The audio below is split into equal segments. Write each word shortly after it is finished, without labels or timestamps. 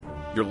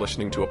You're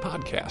listening to a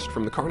podcast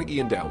from the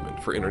Carnegie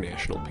Endowment for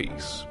International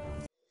Peace.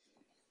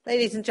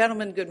 Ladies and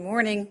gentlemen, good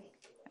morning.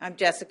 I'm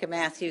Jessica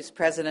Matthews,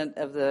 president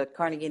of the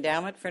Carnegie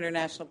Endowment for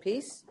International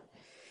Peace,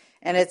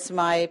 and it's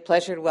my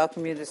pleasure to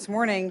welcome you this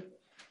morning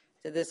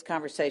to this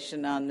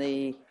conversation on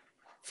the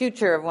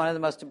future of one of the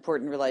most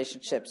important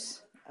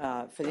relationships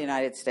for the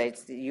United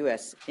States, the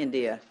U.S.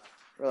 India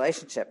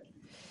relationship.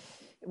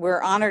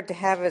 We're honored to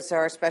have as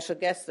our special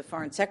guest the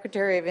Foreign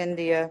Secretary of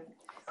India,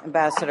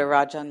 Ambassador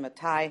Rajan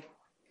Mathai,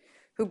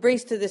 who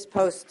brings to this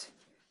post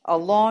a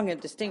long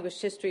and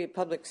distinguished history of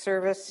public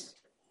service.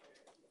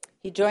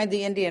 He joined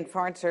the Indian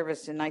Foreign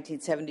Service in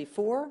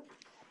 1974,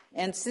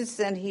 and since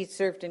then he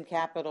served in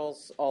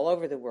capitals all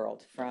over the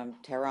world, from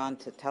Tehran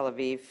to Tel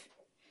Aviv,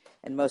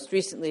 and most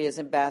recently as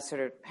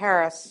ambassador to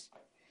Paris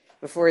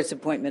before his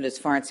appointment as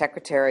Foreign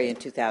Secretary in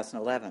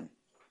 2011.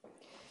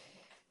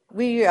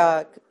 We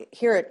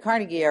here at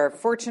Carnegie are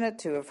fortunate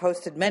to have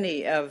hosted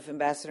many of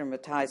Ambassador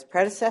Mathai's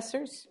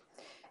predecessors,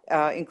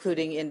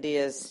 including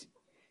India's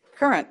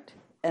current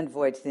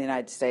envoy to the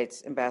United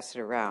States,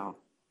 Ambassador Rao.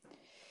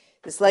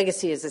 This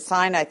legacy is a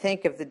sign, I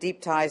think, of the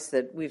deep ties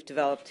that we've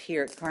developed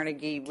here at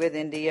Carnegie with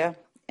India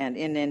and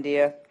in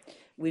India.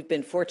 We've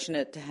been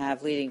fortunate to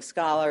have leading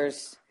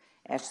scholars,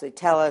 Ashley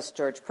Tellis,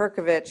 George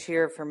Perkovich,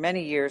 here for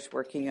many years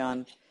working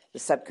on the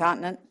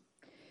subcontinent.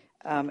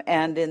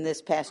 And in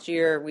this past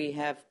year, we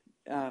have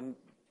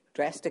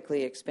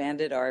drastically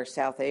expanded our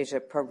South Asia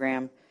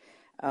program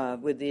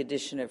with the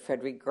addition of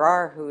Frederic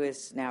Grar, who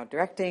is now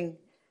directing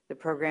the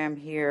program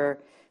here,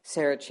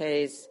 Sarah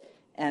Chase,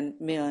 and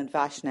Milan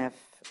Vashnev,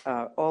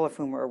 all of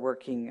whom are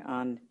working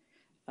on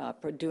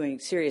doing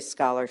serious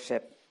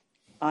scholarship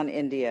on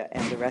India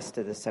and the rest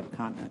of the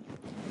subcontinent.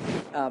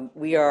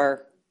 We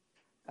are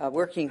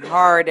working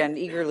hard and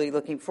eagerly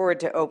looking forward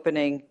to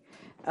opening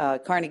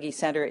Carnegie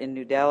Center in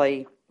New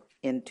Delhi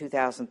in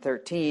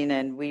 2013,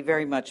 and we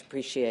very much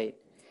appreciate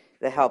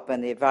the help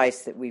and the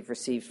advice that we've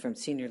received from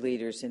senior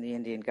leaders in the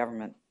Indian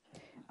government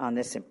on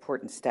this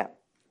important step.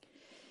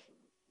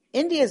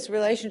 India's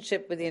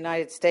relationship with the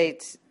United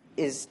States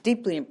is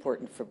deeply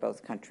important for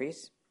both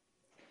countries.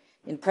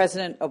 In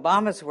President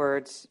Obama's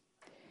words,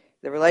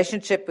 the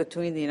relationship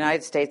between the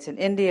United States and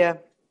India,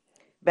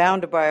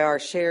 bound by our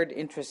shared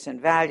interests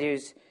and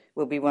values,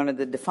 will be one of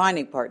the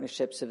defining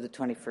partnerships of the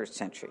 21st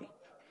century.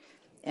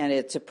 And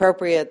it's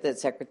appropriate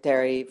that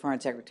Foreign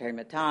Secretary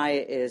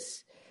Mathai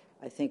is,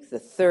 I think, the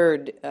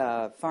third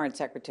Foreign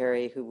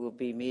Secretary who will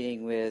be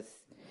meeting with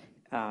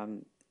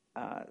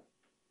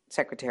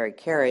Secretary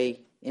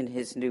Kerry in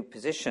his new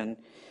position.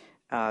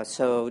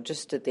 So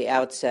just at the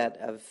outset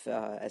of,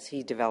 as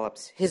he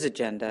develops his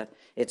agenda,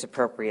 it's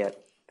appropriate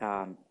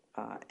and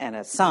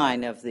a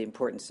sign of the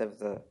importance of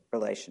the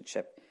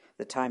relationship,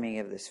 the timing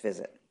of this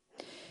visit.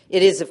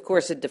 It is, of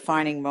course, a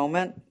defining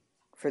moment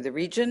for the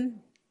region,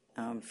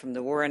 from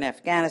the war in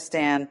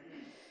Afghanistan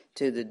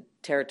to the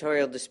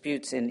territorial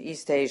disputes in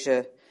East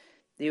Asia.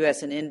 The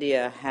U.S. and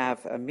India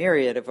have a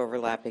myriad of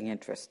overlapping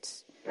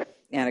interests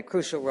and a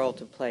crucial role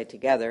to play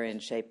together in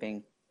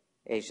shaping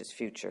Asia's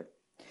future.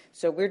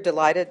 So we're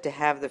delighted to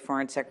have the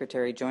Foreign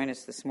Secretary join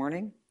us this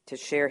morning to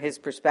share his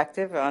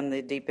perspective on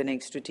the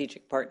deepening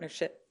strategic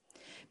partnership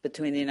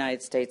between the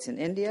United States and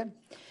India.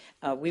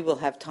 We will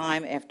have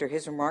time after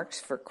his remarks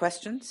for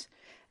questions.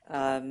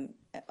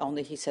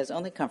 He says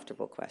only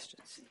comfortable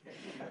questions.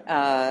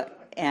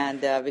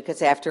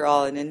 Because after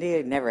all, in India,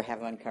 you never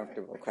have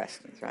uncomfortable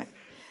questions, right?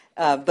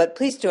 But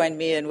please join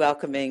me in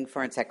welcoming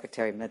Foreign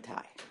Secretary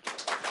Mathai.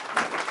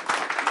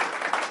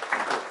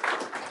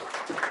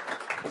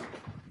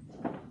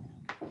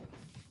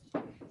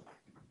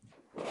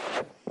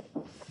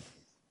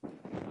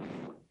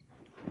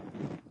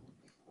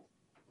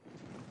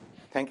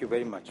 Thank you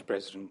very much,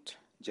 President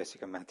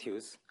Jessica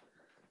Matthews.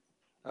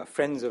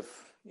 Friends of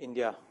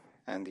India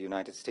and the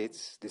United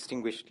States,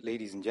 distinguished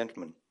ladies and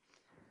gentlemen,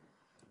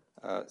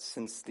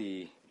 since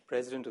the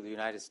President of the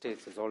United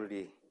States has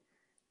already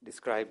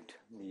described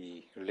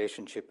the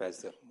relationship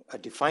as a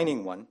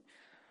defining one,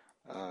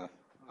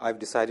 I've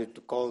decided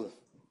to call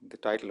the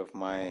title of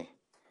my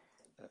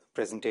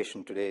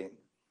presentation today,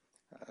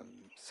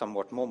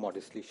 somewhat more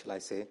modestly, shall I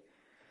say,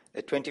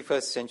 a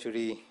 21st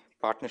Century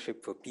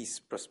Partnership for Peace,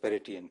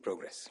 Prosperity and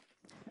Progress.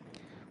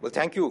 Well,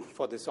 thank you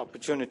for this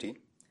opportunity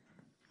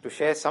to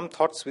share some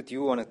thoughts with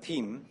you on a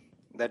theme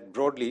that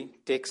broadly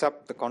takes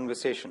up the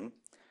conversation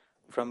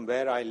from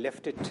where I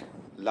left it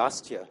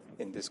last year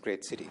in this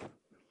great city.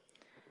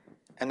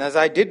 And as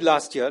I did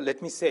last year,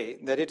 let me say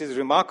that it is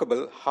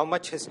remarkable how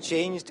much has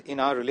changed in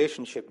our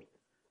relationship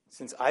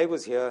since I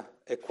was here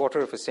a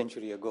quarter of a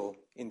century ago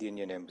in the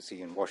Indian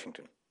Embassy in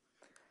Washington.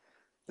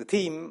 The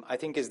theme, I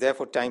think, is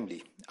therefore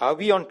timely. Are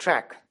we on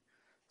track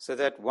so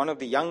that one of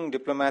the young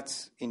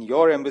diplomats in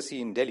your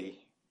embassy in Delhi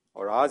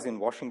or ours in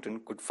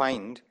Washington could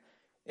find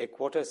a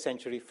quarter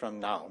century from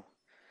now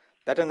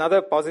that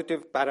another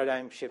positive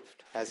paradigm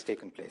shift has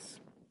taken place?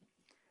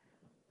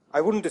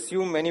 I wouldn't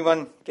assume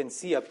anyone can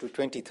see up to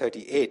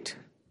 2038,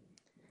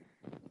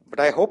 but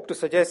I hope to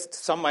suggest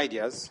some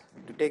ideas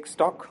to take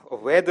stock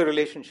of where the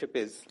relationship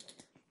is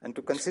and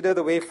to consider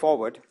the way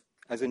forward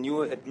as a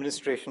new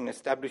administration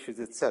establishes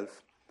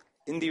itself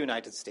in the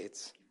United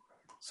States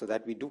so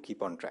that we do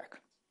keep on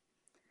track.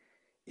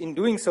 In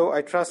doing so,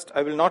 I trust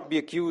I will not be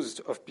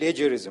accused of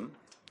plagiarism,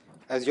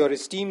 as your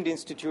esteemed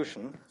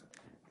institution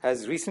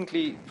has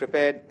recently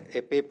prepared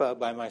a paper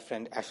by my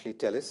friend Ashley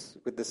Tellis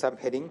with the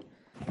subheading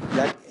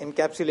that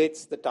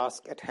encapsulates the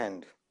task at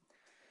hand.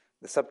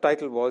 The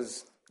subtitle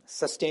was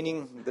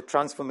Sustaining the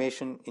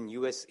Transformation in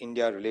U.S.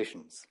 India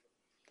Relations.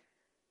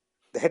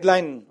 The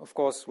headline, of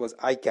course, was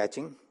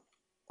eye-catching,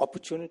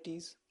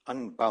 Opportunities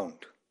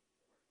Unbound.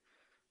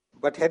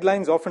 But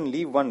headlines often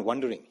leave one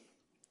wondering,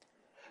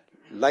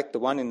 like the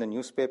one in the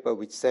newspaper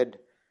which said,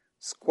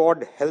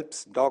 Squad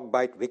helps dog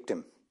bite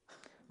victim.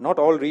 Not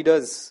all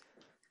readers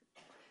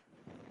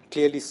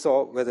clearly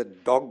saw whether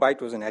dog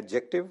bite was an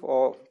adjective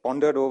or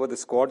pondered over the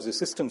squad's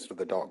assistance to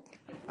the dog.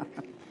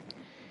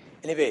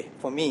 Anyway,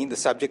 for me, the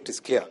subject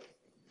is clear.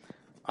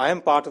 I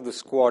am part of the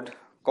squad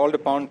called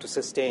upon to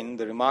sustain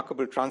the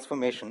remarkable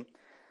transformation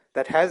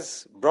that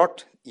has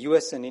brought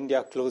US and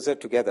India closer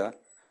together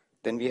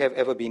than we have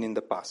ever been in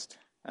the past,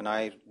 and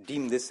I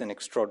deem this an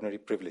extraordinary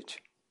privilege.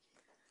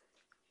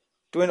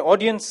 To an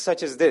audience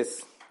such as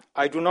this,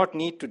 I do not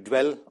need to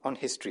dwell on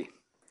history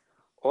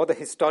or the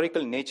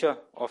historical nature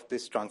of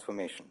this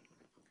transformation.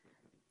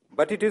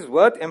 But it is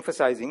worth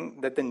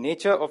emphasizing that the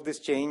nature of this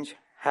change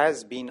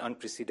has been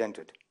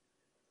unprecedented.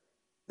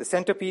 The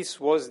centerpiece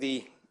was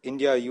the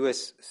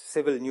India-US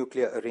civil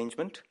nuclear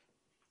arrangement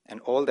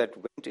and all that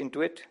went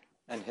into it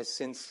and has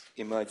since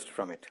emerged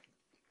from it.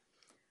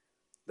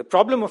 The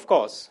problem, of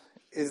course,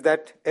 is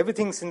that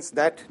everything since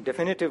that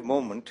definitive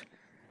moment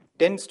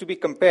tends to be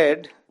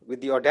compared with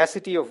the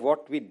audacity of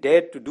what we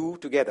dared to do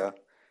together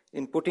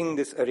in putting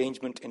this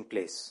arrangement in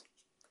place.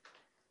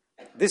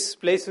 This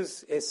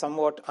places a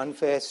somewhat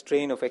unfair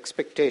strain of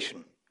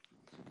expectation,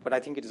 but I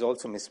think it is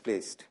also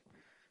misplaced.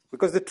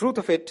 Because the truth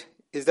of it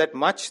is that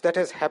much that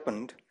has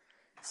happened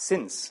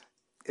since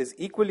is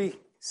equally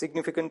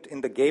significant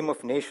in the game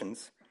of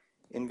nations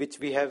in which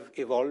we have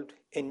evolved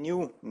a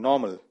new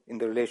normal in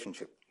the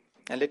relationship.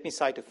 And let me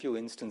cite a few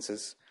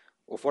instances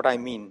of what I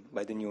mean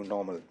by the new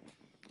normal.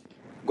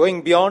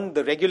 Going beyond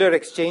the regular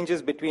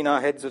exchanges between our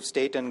heads of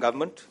state and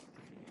government,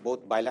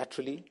 both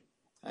bilaterally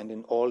and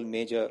in all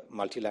major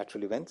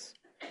multilateral events.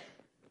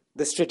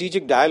 The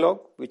strategic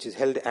dialogue, which is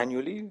held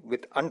annually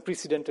with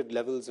unprecedented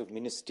levels of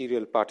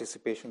ministerial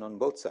participation on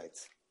both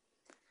sides.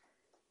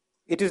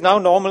 It is now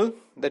normal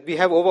that we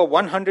have over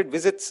 100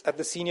 visits at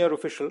the senior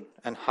official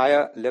and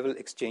higher level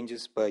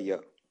exchanges per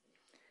year.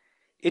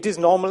 It is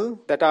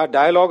normal that our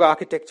dialogue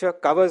architecture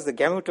covers the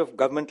gamut of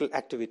governmental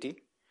activity,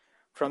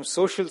 from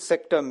social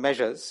sector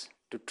measures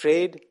to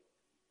trade,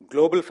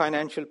 global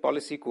financial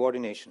policy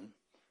coordination,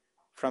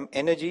 from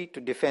energy to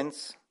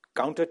defense,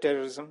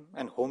 counterterrorism,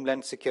 and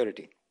homeland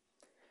security.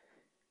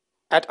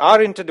 At our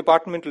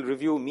interdepartmental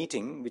review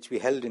meeting, which we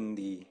held in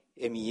the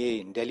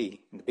MEA in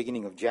Delhi in the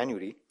beginning of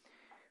January,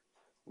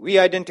 we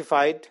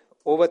identified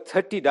over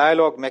 30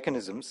 dialogue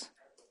mechanisms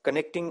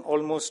connecting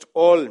almost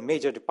all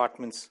major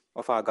departments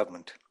of our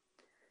government.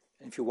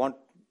 And if you want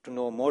to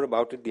know more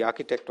about it, the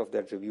architect of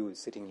that review is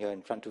sitting here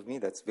in front of me.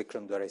 That's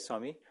Vikram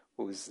Doraiswamy,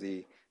 who is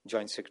the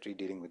Joint Secretary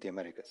dealing with the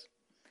Americas.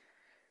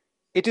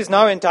 It is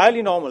now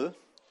entirely normal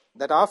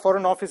that our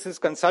foreign offices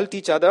consult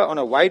each other on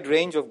a wide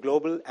range of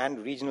global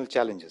and regional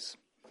challenges.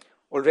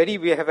 Already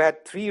we have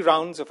had 3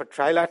 rounds of a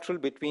trilateral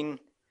between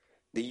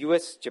the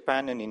US,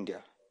 Japan, and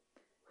India,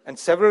 and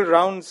several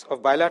rounds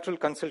of bilateral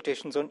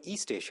consultations on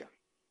East Asia.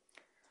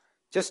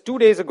 Just 2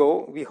 days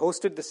ago, we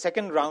hosted the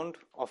second round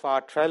of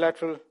our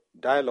trilateral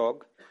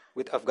dialogue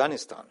with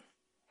Afghanistan,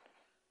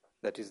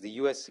 that is the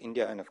US,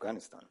 India, and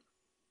Afghanistan.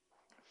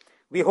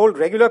 We hold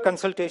regular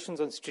consultations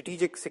on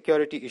strategic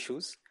security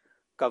issues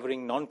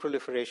covering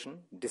non-proliferation,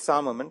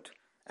 disarmament,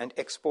 and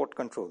export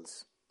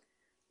controls.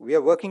 We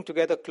are working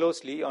together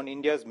closely on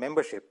India's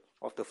membership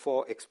of the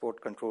 4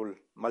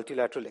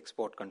 multilateral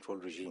export control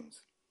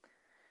regimes.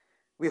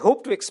 We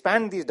hope to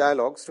expand these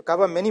dialogues to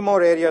cover many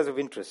more areas of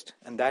interest,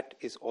 and that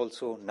is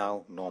also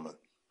now normal.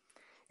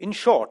 In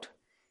short,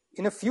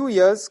 in a few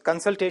years,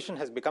 consultation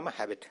has become a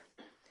habit.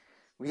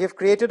 We have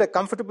created a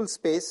comfortable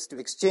space to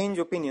exchange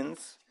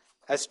opinions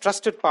as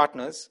trusted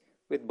partners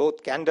with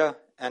both candor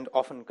and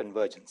often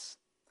convergence.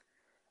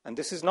 And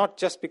this is not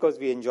just because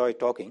we enjoy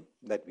talking,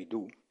 that we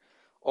do,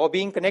 or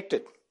being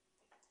connected.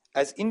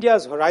 As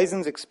India's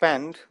horizons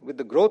expand with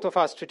the growth of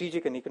our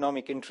strategic and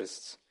economic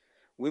interests,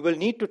 we will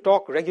need to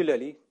talk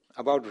regularly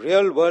about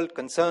real-world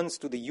concerns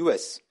to the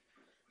US,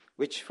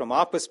 which, from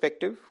our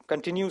perspective,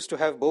 continues to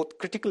have both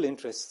critical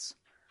interests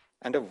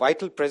and a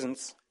vital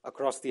presence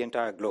across the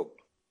entire globe.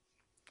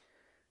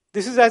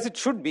 This is as it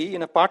should be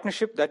in a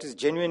partnership that is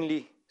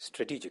genuinely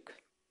strategic.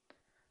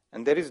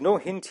 And there is no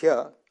hint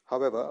here,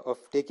 however,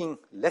 of taking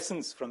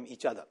lessons from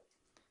each other.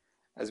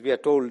 As we are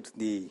told,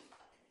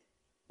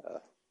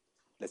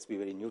 let's be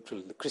very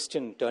neutral, the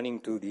Christian turning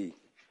to the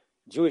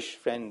Jewish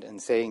friend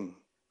and saying,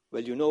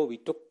 well, you know, we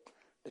took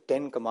the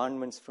 10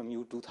 commandments from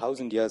you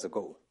 2,000 years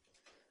ago.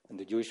 And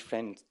the Jewish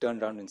friend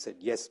turned around and said,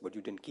 yes, but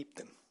you didn't keep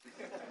them.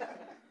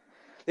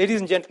 Ladies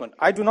and gentlemen,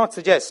 I do not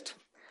suggest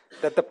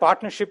that the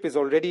partnership is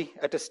already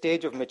at a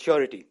stage of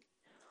maturity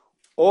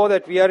or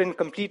that we are in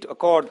complete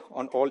accord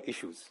on all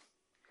issues.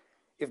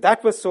 If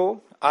that was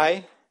so,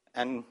 I,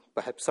 and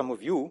perhaps some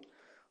of you,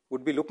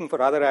 would be looking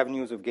for other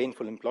avenues of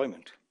gainful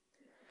employment.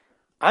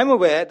 I'm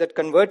aware that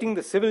converting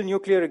the civil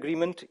nuclear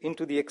agreement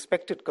into the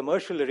expected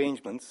commercial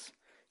arrangements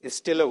is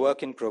still a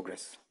work in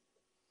progress.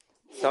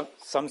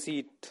 Some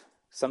see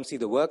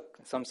the work,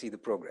 some see the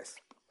progress.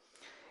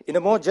 In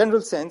a more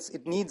general sense,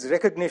 it needs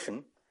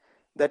recognition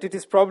that it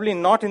is probably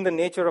not in the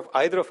nature of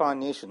either of our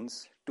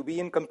nations to be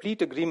in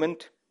complete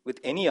agreement with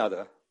any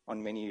other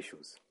on many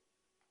issues.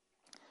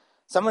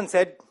 Someone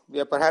said we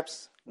are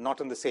perhaps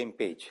not on the same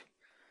page.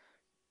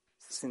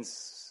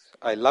 Since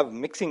I love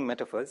mixing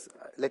metaphors,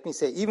 let me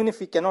say, even if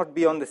we cannot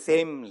be on the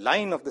same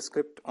line of the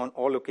script on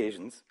all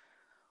occasions,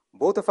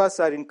 both of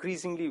us are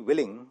increasingly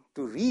willing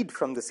to read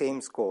from the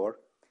same score,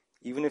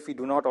 even if we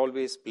do not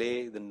always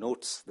play the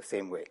notes the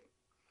same way.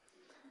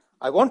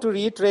 I want to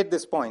reiterate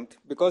this point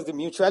because the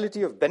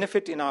mutuality of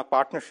benefit in our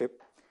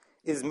partnership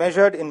is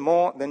measured in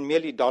more than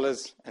merely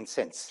dollars and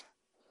cents.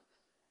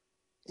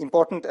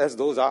 Important as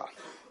those are,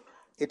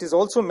 it is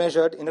also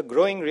measured in a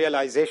growing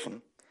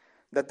realization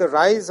that the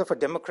rise of a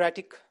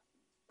democratic,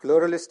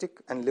 pluralistic,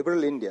 and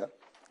liberal India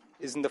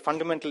is in the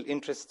fundamental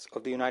interests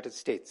of the United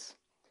States.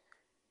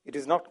 It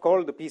is not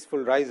called the peaceful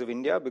rise of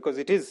India because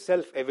it is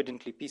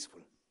self-evidently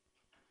peaceful.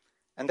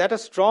 And that a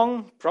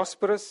strong,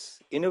 prosperous,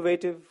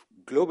 innovative,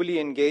 globally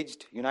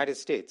engaged United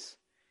States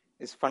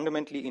is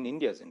fundamentally in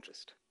India's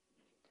interest.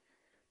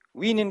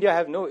 We in India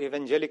have no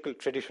evangelical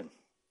tradition,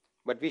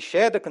 but we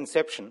share the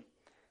conception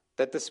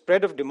that the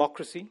spread of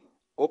democracy,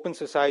 open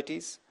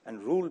societies,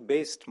 and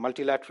rule-based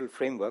multilateral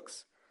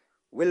frameworks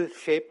will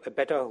shape a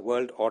better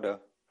world order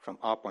from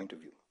our point of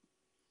view.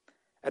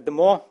 At the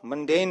more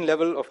mundane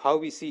level of how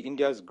we see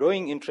India's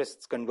growing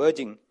interests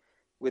converging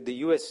with the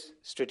U.S.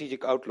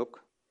 strategic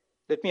outlook,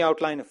 let me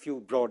outline a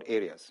few broad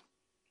areas.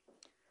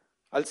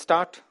 I'll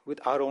start with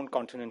our own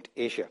continent,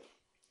 Asia.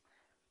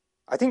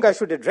 I think I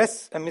should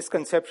address a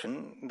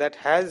misconception that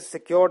has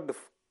secured the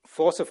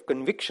force of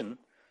conviction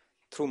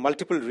through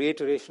multiple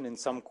reiteration in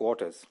some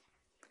quarters.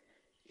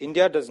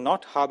 India does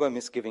not harbor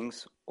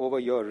misgivings over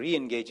your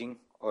re-engaging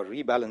or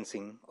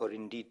rebalancing or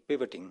indeed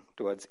pivoting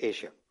towards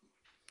Asia.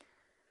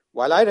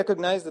 While I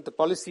recognize that the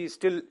policy is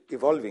still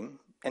evolving,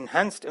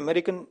 enhanced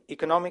American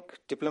economic,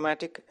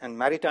 diplomatic, and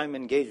maritime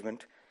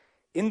engagement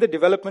in the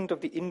development of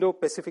the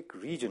Indo-Pacific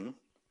region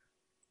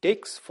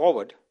takes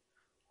forward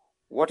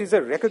what is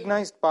a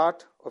recognized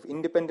part of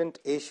independent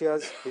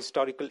Asia's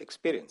historical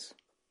experience.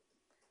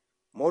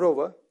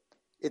 Moreover,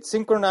 it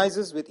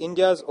synchronizes with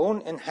India's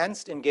own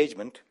enhanced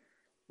engagement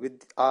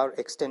with our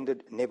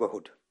extended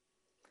neighborhood.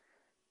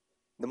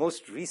 The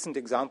most recent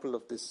example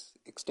of this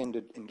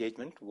extended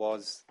engagement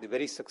was the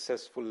very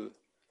successful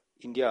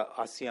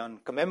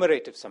India-ASEAN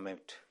commemorative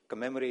summit,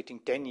 commemorating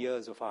 10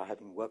 years of our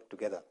having worked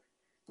together,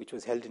 which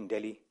was held in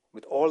Delhi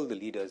with all the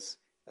leaders,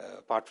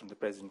 apart from the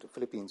president of the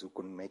Philippines who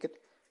couldn't make it,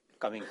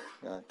 coming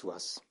to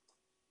us.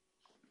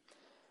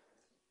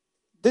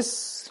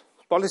 This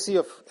policy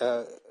of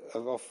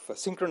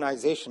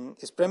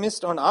synchronization is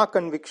premised on our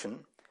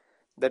conviction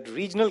that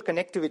regional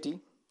connectivity,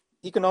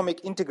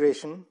 economic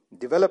integration,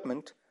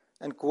 development,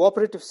 and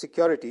cooperative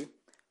security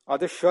are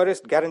the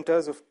surest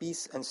guarantors of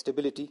peace and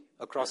stability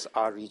across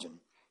our region.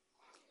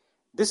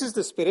 This is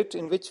the spirit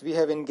in which we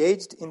have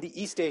engaged in the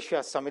East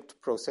Asia Summit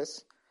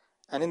process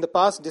and in the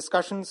past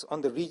discussions on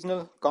the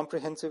regional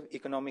comprehensive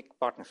economic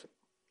partnership.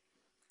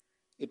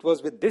 It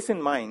was with this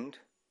in mind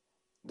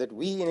that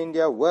we in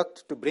India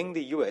worked to bring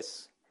the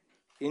US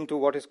into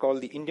what is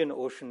called the Indian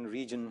Ocean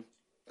Region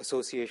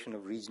Association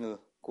of Regional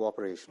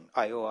Cooperation,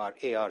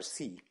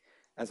 IOR-ARC,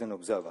 as an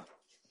observer.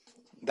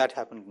 That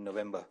happened in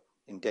November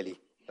in Delhi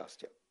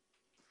last year.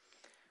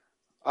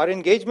 Our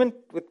engagement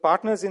with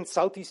partners in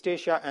Southeast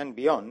Asia and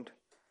beyond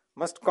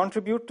must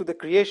contribute to the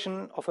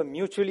creation of a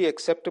mutually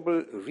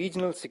acceptable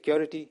regional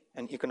security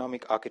and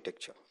economic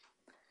architecture.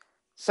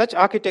 Such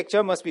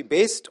architecture must be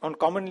based on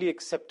commonly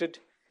accepted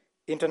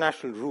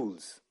international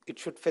rules. It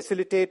should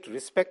facilitate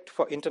respect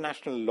for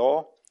international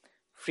law,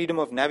 freedom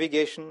of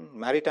navigation,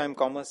 maritime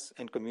commerce,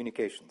 and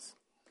communications.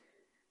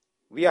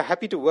 We are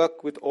happy to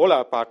work with all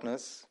our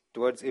partners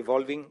towards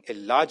evolving a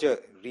larger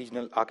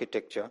regional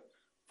architecture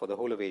for the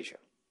whole of Asia.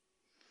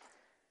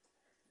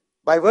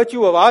 By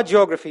virtue of our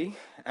geography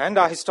and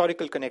our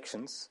historical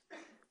connections,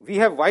 we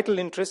have vital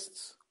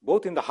interests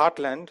both in the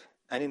heartland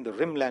and in the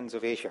rimlands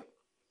of Asia.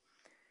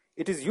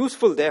 It is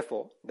useful,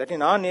 therefore, that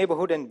in our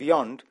neighborhood and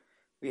beyond,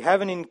 we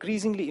have an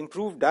increasingly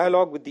improved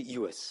dialogue with the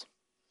US.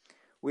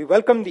 We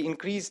welcome the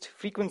increased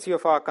frequency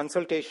of our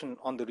consultation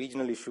on the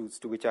regional issues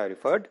to which I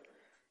referred,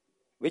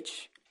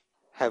 which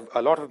have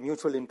a lot of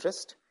mutual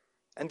interest,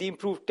 and the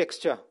improved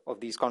texture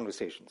of these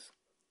conversations.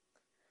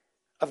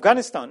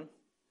 Afghanistan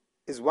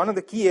is one of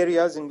the key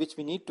areas in which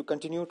we need to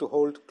continue to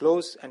hold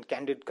close and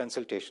candid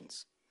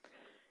consultations.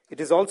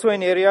 It is also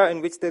an area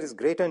in which there is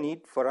greater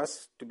need for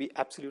us to be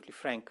absolutely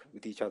frank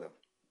with each other.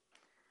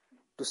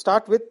 To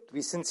start with,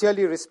 we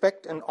sincerely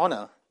respect and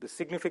honor the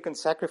significant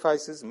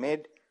sacrifices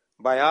made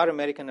by our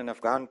American and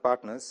Afghan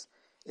partners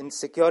in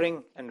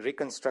securing and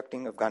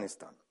reconstructing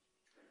Afghanistan.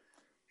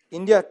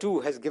 India, too,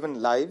 has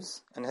given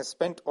lives and has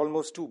spent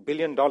almost $2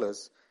 billion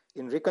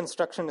in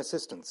reconstruction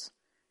assistance,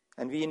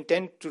 and we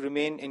intend to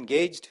remain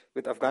engaged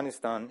with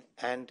Afghanistan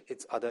and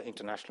its other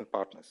international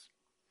partners.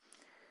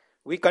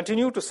 We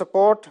continue to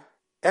support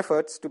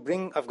efforts to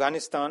bring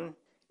Afghanistan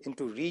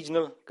into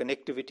regional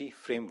connectivity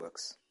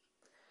frameworks.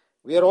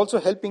 We are also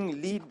helping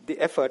lead the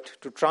effort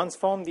to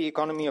transform the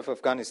economy of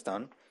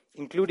Afghanistan,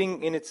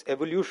 including in its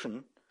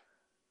evolution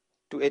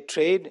to a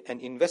trade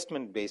and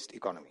investment-based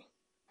economy.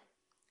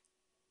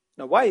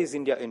 Now, why is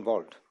India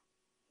involved?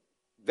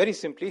 Very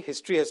simply,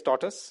 history has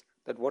taught us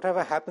that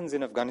whatever happens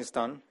in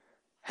Afghanistan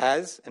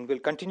has and will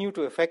continue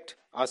to affect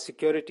our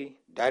security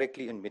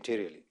directly and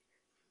materially.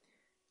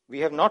 We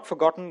have not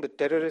forgotten the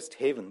terrorist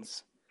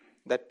havens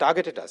that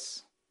targeted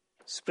us,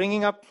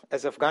 springing up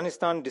as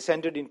Afghanistan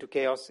descended into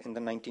chaos in the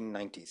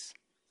 1990s.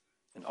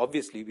 And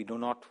obviously, we do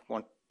not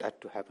want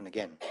that to happen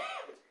again.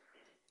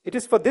 It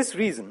is for this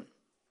reason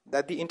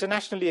that the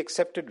internationally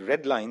accepted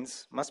red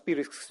lines must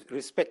be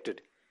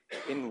respected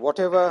in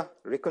whatever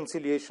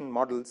reconciliation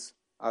models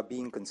are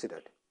being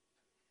considered.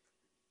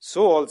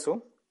 So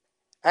also,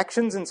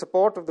 actions in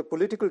support of the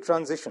political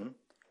transition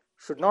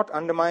should not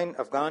undermine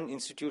Afghan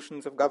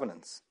institutions of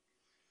governance.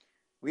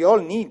 We all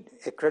need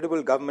a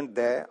credible government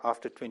there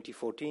after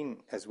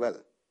 2014 as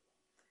well.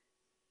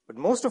 But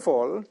most of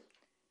all,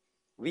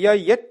 we are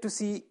yet to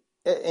see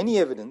any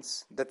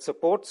evidence that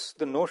supports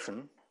the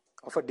notion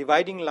of a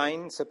dividing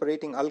line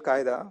separating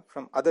Al-Qaeda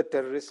from other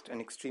terrorist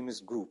and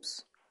extremist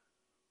groups,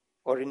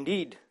 or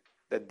indeed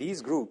that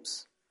these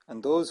groups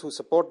and those who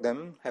support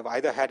them have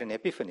either had an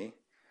epiphany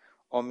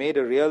or made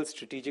a real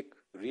strategic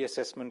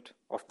reassessment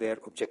of their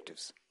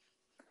objectives.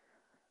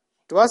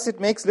 To us, it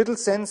makes little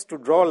sense to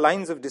draw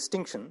lines of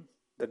distinction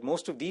that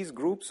most of these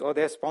groups or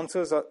their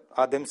sponsors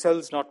are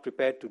themselves not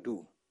prepared to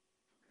do,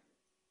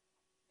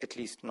 at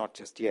least not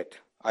just yet,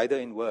 either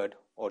in word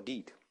or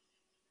deed.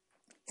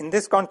 In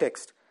this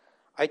context,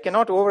 I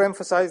cannot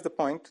overemphasize the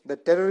point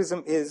that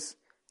terrorism is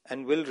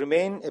and will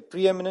remain a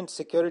preeminent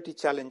security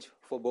challenge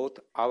for both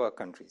our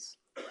countries.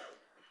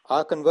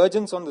 Our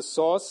convergence on the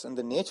source and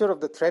the nature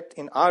of the threat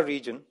in our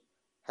region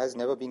has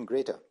never been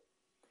greater.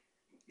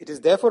 It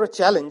is therefore a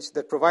challenge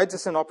that provides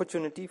us an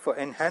opportunity for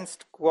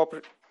enhanced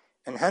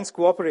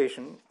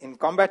cooperation in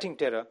combating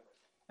terror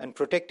and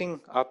protecting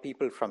our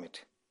people from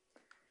it.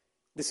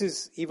 This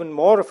is even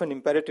more of an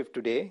imperative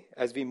today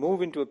as we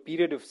move into a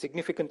period of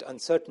significant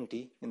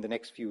uncertainty in the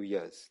next few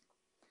years.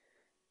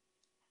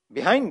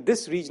 Behind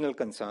this regional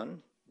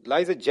concern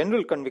lies a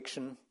general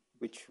conviction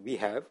which we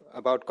have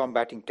about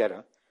combating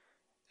terror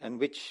and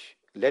which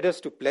led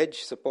us to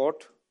pledge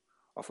support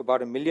of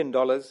about $1 million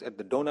at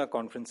the donor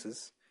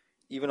conferences,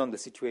 even on the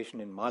situation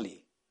in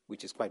Mali,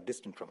 which is quite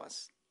distant from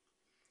us.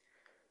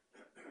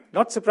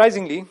 Not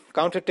surprisingly,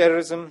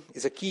 counterterrorism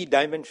is a key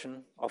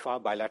dimension of our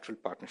bilateral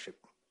partnership.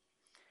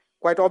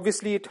 Quite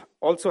obviously, it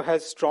also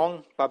has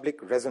strong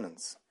public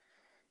resonance.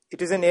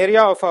 It is an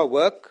area of our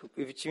work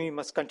which we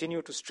must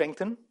continue to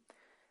strengthen,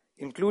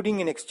 including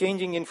in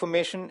exchanging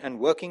information and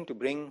working to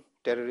bring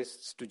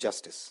terrorists to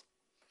justice.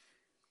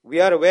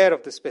 We are aware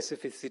of the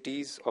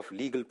specificities of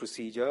legal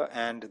procedure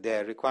and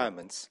their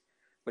requirements,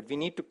 but we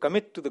need to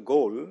commit to the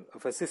goal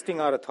of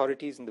assisting our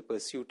authorities in the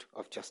pursuit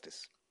of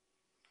justice.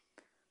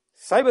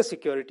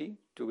 Cybersecurity,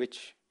 to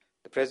which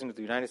the President of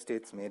the United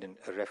States made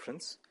a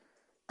reference,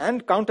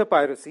 and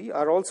counter-piracy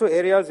are also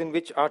areas in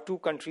which our two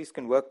countries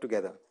can work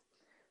together,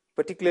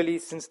 particularly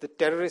since the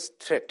terrorist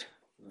threat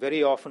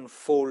very often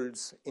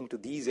folds into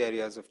these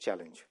areas of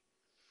challenge.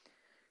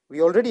 We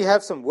already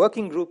have some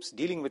working groups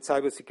dealing with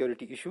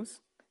cybersecurity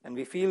issues, and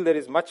we feel there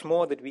is much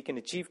more that we can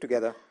achieve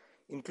together,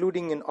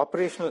 including in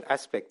operational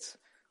aspects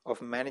of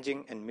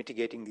managing and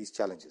mitigating these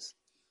challenges.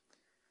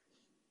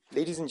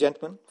 Ladies and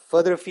gentlemen,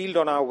 further afield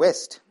on our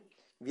west,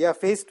 we are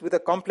faced with a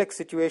complex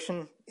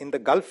situation in the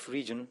Gulf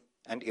region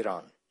and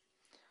Iran.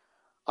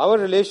 Our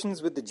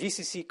relations with the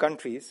GCC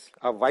countries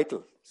are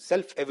vital,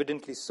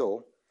 self-evidently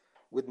so,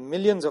 with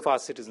millions of our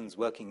citizens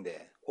working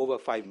there, over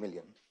 5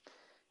 million,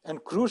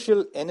 and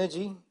crucial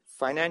energy,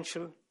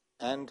 financial,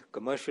 and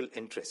commercial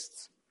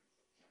interests.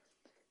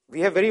 We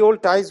have very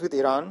old ties with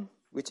Iran,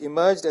 which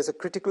emerged as a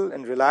critical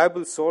and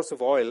reliable source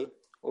of oil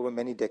over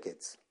many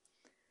decades.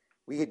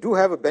 We do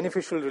have a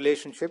beneficial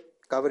relationship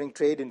covering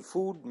trade in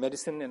food,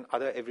 medicine, and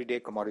other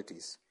everyday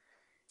commodities.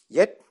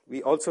 Yet,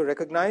 we also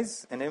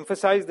recognize and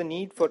emphasize the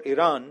need for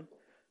Iran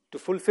to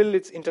fulfill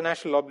its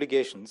international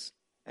obligations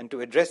and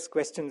to address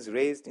questions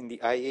raised in the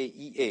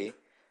IAEA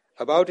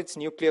about its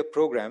nuclear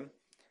program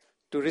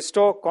to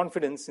restore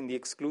confidence in the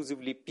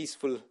exclusively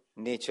peaceful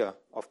nature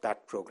of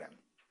that program.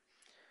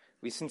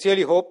 We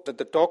sincerely hope that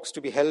the talks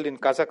to be held in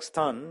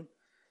Kazakhstan,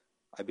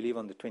 I believe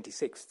on the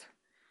 26th,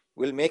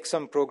 will make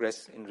some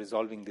progress in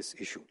resolving this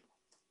issue.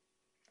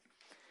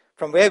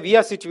 From where we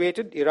are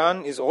situated,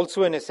 Iran is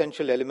also an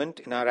essential element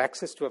in our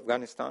access to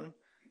Afghanistan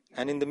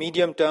and in the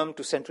medium term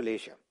to Central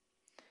Asia.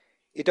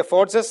 It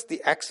affords us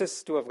the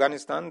access to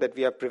Afghanistan that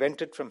we are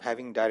prevented from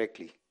having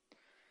directly.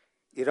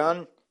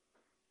 Iran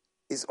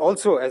is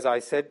also, as I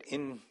said,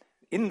 in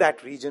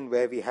that region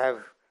where we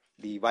have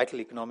the vital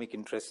economic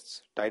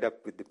interests tied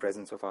up with the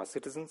presence of our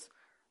citizens,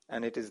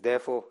 and it is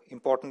therefore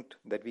important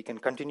that we can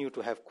continue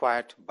to have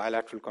quiet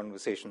bilateral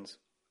conversations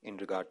in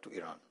regard to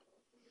Iran.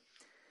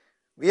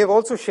 We have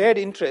also shared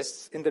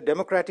interests in the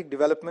democratic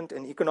development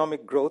and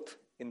economic growth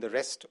in the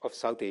rest of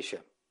South Asia.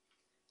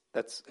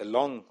 That's a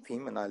long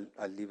theme, and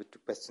I'll leave it to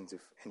questions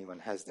if anyone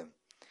has them.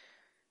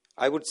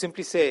 I would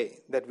simply say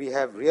that we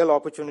have real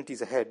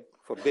opportunities ahead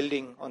for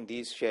building on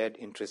these shared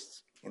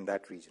interests in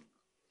that region.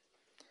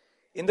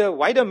 In the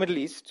wider Middle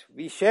East,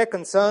 we share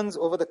concerns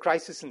over the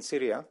crisis in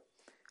Syria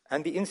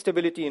and the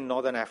instability in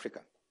northern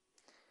Africa.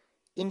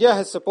 India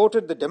has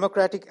supported the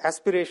democratic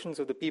aspirations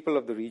of the people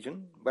of the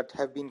region, but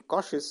have been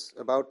cautious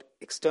about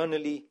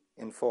externally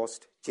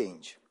enforced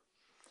change.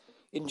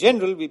 In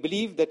general, we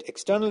believe that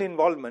external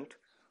involvement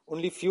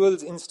only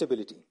fuels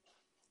instability.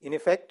 In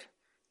effect,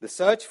 the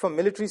search for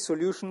military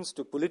solutions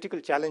to political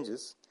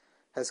challenges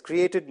has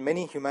created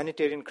many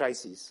humanitarian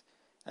crises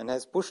and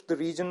has pushed the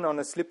region on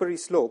a slippery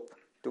slope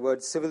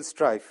towards civil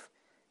strife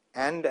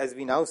and, as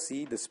we now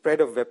see, the spread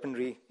of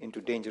weaponry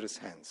into dangerous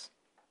hands.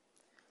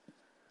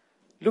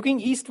 Looking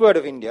eastward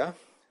of India,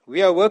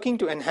 we are working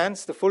to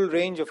enhance the full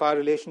range of our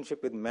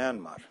relationship with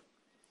Myanmar,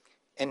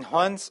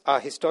 enhance our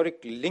historic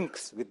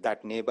links with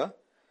that neighbor,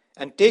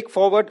 and take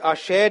forward our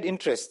shared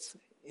interests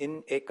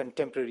in a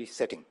contemporary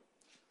setting.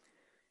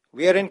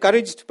 We are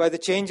encouraged by the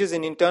changes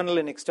in internal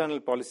and external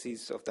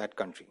policies of that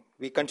country.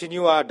 We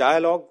continue our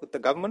dialogue with the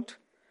government.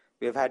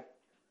 We have had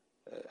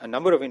a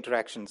number of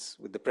interactions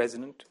with the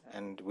President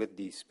and with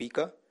the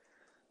Speaker,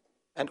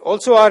 and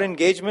also our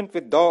engagement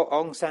with Daw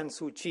Aung San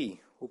Suu Kyi,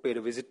 who paid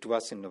a visit to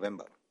us in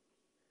November.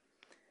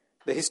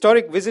 The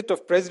historic visit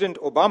of President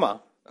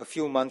Obama a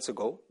few months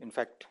ago, in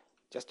fact,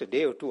 just a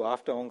day or two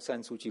after Aung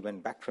San Suu Kyi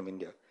went back from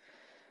India,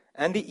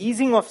 and the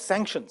easing of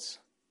sanctions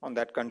on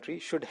that country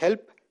should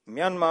help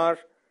Myanmar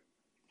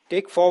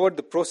take forward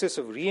the process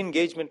of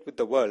re-engagement with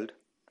the world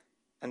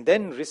and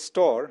then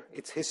restore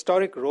its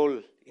historic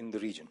role in the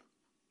region.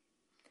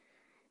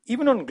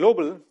 Even on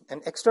global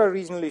and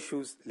extra-regional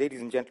issues,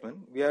 ladies and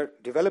gentlemen, we are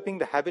developing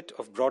the habit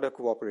of broader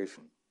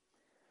cooperation.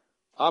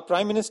 Our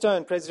Prime Minister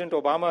and President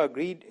Obama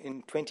agreed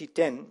in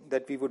 2010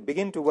 that we would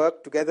begin to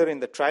work together in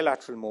the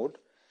trilateral mode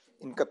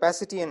in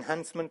capacity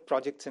enhancement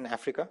projects in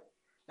Africa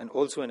and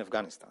also in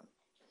Afghanistan.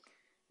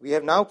 We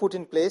have now put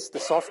in place the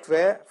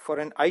software for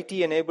an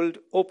IT-enabled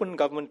open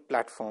government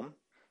platform,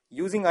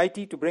 using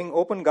IT to bring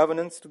open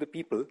governance to the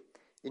people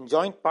in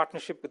joint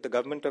partnership with the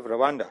government of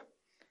Rwanda,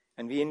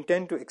 and we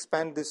intend to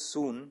expand this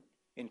soon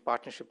in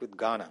partnership with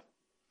Ghana.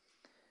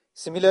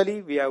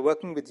 Similarly, we are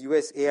working with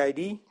U.S.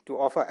 to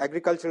offer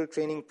agricultural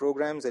training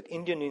programs at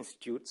Indian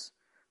institutes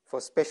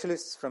for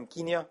specialists from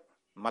Kenya,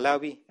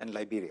 Malawi, and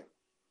Liberia.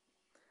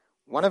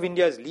 One of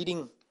India's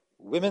leading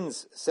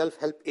women's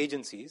self-help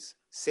agencies,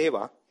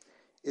 SEWA,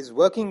 is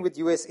working with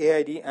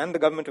USAID and the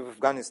government of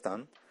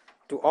Afghanistan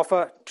to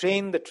offer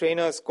train the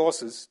trainers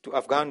courses to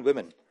Afghan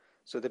women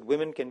so that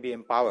women can be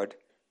empowered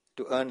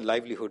to earn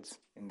livelihoods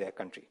in their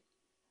country.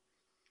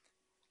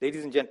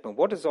 Ladies and gentlemen,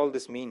 what does all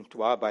this mean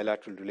to our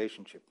bilateral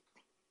relationship?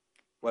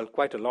 Well,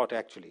 quite a lot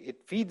actually.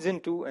 It feeds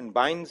into and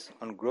binds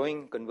on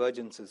growing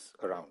convergences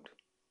around.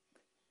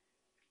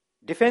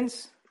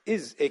 Defense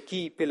is a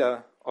key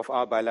pillar of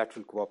our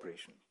bilateral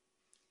cooperation.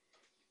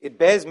 It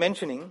bears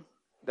mentioning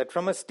that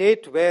from a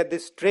state where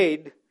this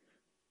trade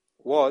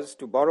was,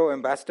 to borrow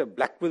Ambassador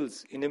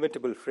Blackwell's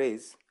inimitable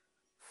phrase,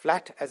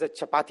 flat as a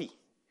chapati,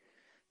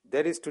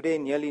 there is today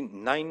nearly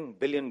 $9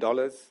 billion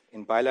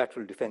in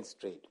bilateral defense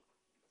trade.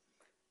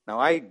 Now,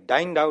 I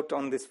dined out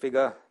on this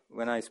figure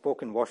when I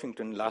spoke in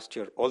Washington last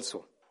year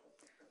also,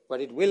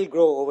 but it will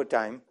grow over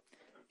time.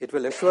 It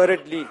will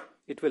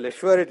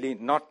assuredly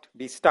not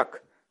be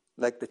stuck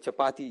like the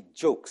chapati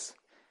jokes.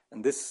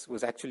 And this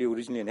was actually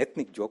originally an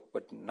ethnic joke,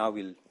 but now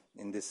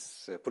in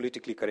this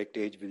politically correct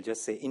age, we'll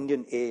just say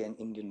Indian A and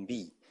Indian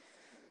B.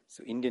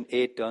 So Indian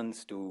A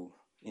turns to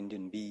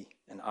Indian B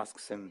and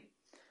asks him,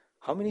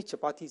 how many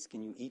chapatis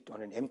can you eat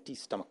on an empty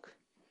stomach?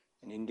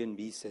 And Indian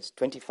B says,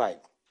 25.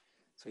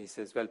 So he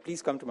says, well,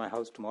 please come to my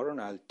house tomorrow and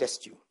I'll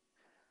test you.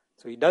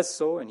 So he does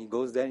so, and he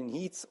goes there and he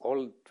eats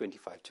all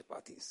 25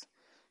 chapatis.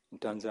 And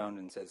turns around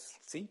and says,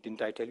 see,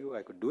 didn't I tell you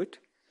I could do it?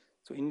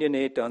 So Indian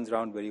A turns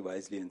around very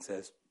wisely and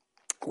says,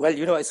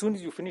 well, as soon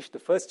as you finished the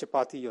first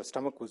chapati, your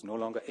stomach was no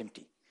longer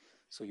empty.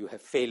 So you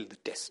have failed the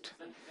test.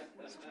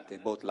 So they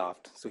both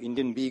laughed. So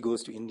Indian B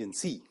goes to Indian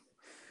C.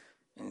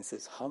 And he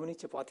says, how many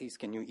chapatis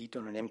can you eat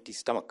on an empty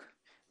stomach?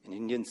 And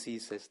Indian C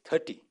says,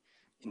 30.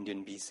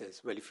 Indian B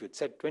says, well, if you had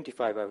said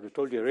 25, I would have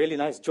told you a really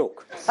nice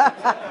joke.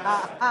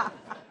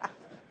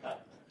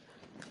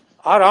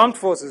 Our armed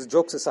forces,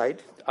 jokes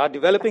aside, are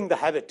developing the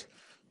habit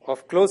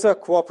of closer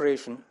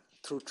cooperation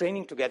through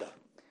training together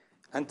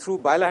and through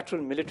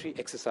bilateral military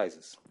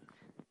exercises.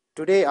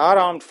 Today, our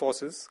armed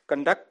forces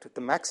conduct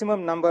the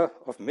maximum number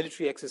of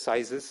military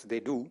exercises they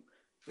do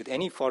with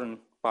any foreign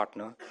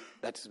partner,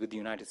 that is with the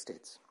United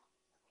States.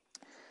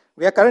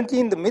 We are currently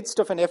in the midst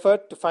of an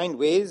effort to find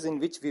ways in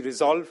which we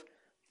resolve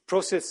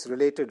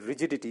process-related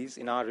rigidities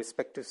in our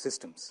respective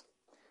systems.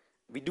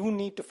 We do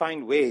need to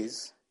find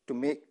ways to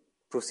make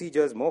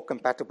procedures more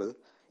compatible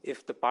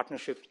if the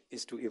partnership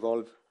is to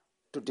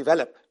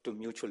develop to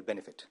mutual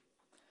benefit.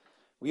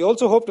 We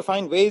also hope to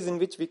find ways in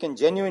which we can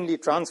genuinely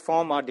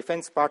transform our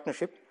defense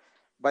partnership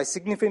by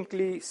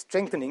significantly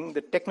strengthening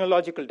the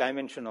technological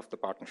dimension of the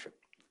partnership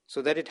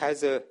so that it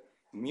has a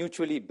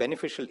mutually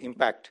beneficial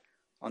impact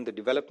on the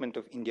development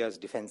of India's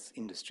defense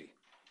industry.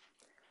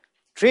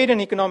 Trade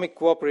and economic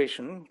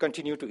cooperation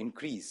continue to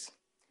increase.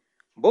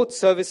 Both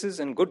services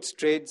and goods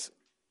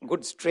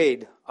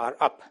trade are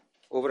up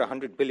over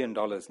 $100 billion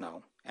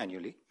now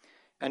annually,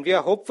 and we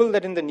are hopeful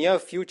that in the near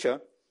future,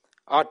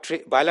 our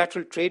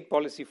bilateral trade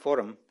policy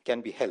forum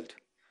can be held.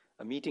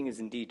 A meeting is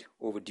indeed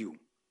overdue.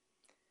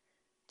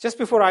 Just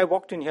before I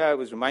walked in here, I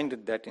was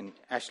reminded that in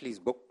Ashley's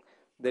book,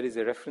 there is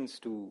a reference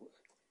to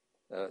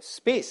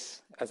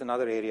space as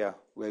another area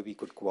where we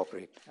could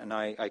cooperate, and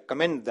I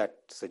commend that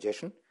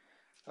suggestion.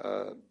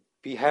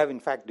 We have, in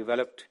fact,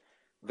 developed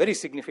very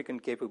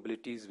significant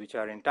capabilities which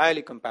are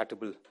entirely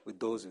compatible with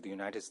those of the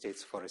United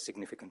States for a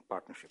significant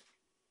partnership.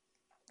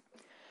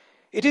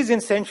 It is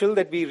essential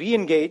that we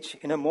re-engage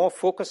in a more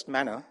focused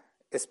manner,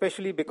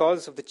 especially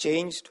because of the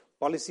changed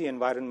policy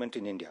environment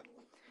in India.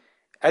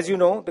 As you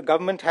know, the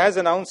government has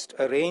announced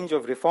a range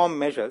of reform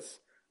measures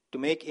to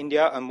make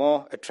India a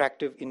more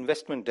attractive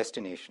investment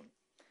destination.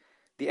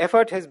 The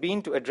effort has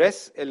been to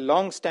address a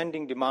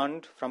long-standing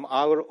demand from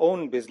our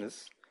own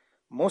business,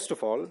 most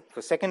of all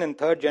for second and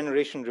third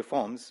generation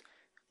reforms,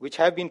 which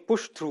have been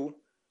pushed through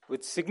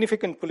with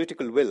significant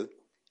political will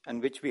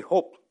and which we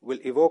hope will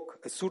evoke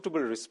a suitable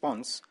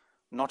response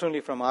not only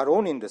from our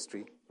own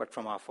industry but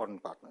from our foreign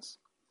partners.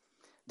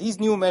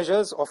 These new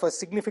measures offer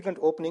significant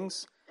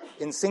openings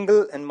in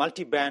single and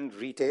multi-brand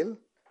retail,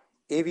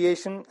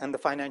 aviation, and the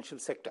financial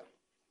sector.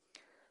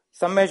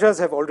 Some measures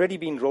have already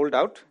been rolled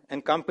out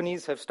and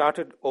companies have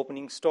started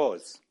opening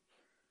stores.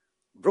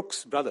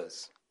 Brooks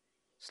Brothers,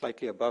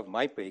 slightly above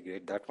my pay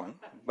grade, that one,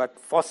 but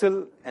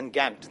Fossil and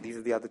Gant, these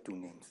are the other two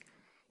names.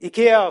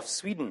 IKEA of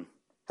Sweden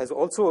has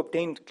also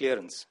obtained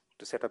clearance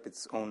to set up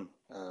its own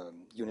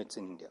units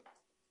in India.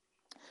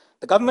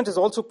 The government has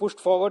also pushed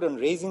forward on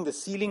raising the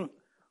ceiling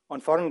on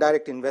foreign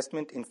direct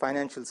investment in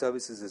financial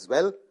services as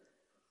well,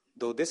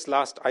 though this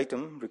last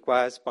item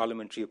requires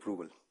parliamentary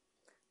approval.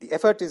 The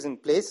effort is in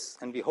place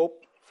and we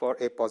hope for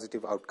a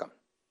positive outcome.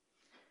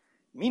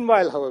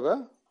 Meanwhile,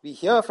 however, we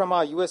hear from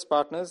our US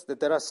partners that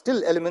there are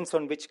still elements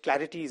on which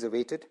clarity is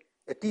awaited,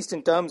 at least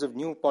in terms of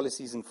new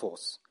policies in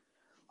force.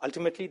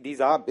 Ultimately, these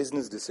are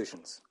business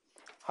decisions.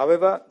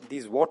 However,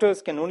 these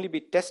waters can only be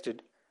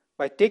tested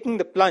by taking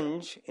the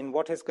plunge in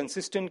what has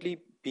consistently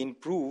been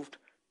proved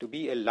to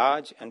be a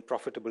large and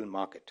profitable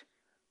market.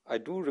 I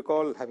do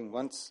recall having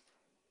once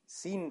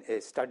seen a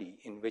study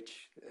in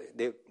which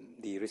the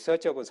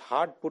researcher was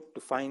hard put to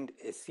find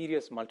a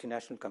serious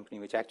multinational company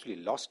which actually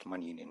lost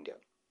money in India.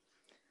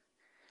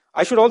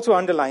 I should also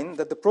underline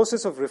that the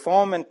process of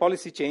reform and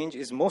policy change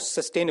is most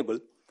sustainable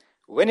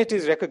when it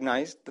is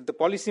recognized that the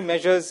policy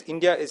measures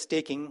India is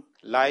taking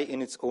lie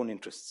in its own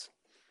interests.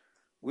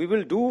 We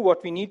will do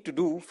what we need to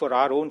do for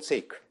our own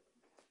sake.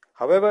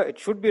 However, it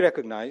should be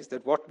recognized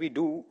that what we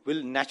do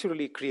will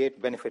naturally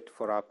create benefit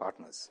for our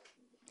partners.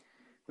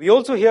 We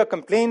also hear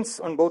complaints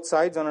on both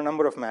sides on a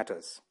number of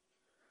matters.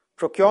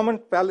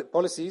 Procurement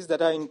policies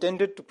that are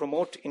intended to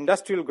promote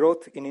industrial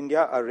growth in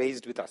India are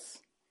raised with us.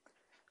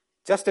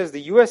 Just as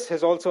the US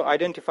has also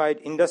identified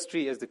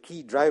industry as the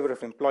key driver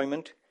of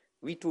employment,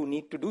 we too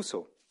need to do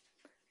so.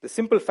 The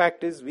simple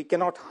fact is we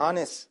cannot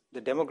harness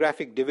the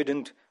demographic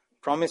dividend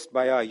promised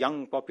by our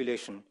young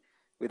population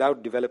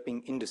without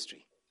developing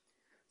industry.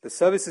 The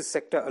services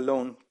sector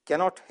alone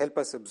cannot help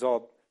us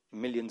absorb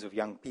millions of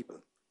young people.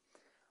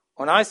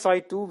 On our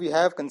side too, we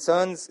have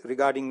concerns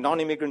regarding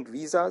non-immigrant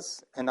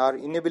visas and our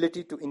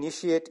inability to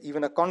initiate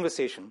even a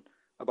conversation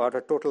about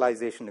a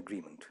totalization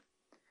agreement.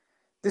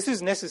 This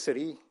is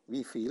necessary,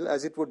 we feel,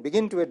 as it would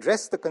begin to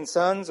address the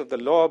concerns of the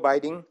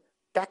law-abiding,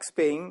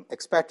 tax-paying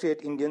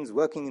expatriate Indians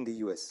working in the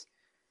US.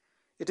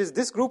 It is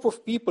this group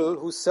of people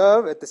who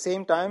serve at the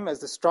same time as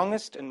the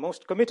strongest and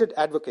most committed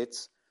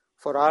advocates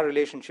for our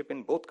relationship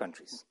in both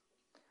countries.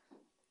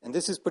 And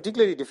this is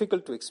particularly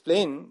difficult to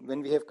explain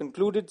when we have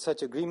concluded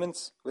such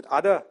agreements with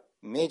other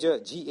major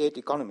G8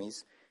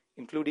 economies,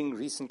 including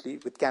recently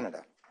with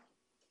Canada.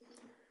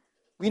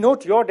 We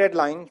note your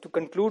deadline to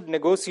conclude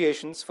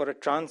negotiations for a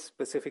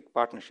trans-Pacific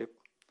partnership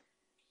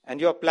and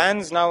your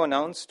plans now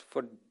announced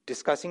for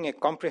discussing a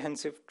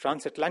comprehensive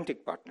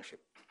transatlantic partnership.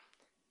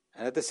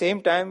 And at the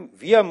same time,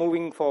 we are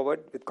moving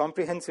forward with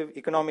comprehensive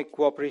economic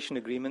cooperation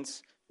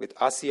agreements with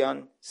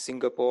ASEAN,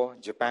 Singapore,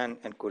 Japan,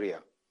 and Korea.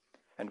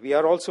 And we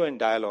are also in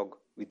dialogue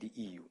with the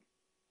EU.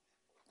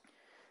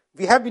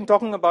 We have been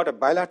talking about a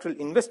bilateral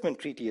investment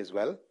treaty as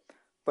well,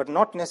 but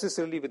not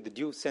necessarily with the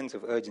due sense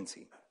of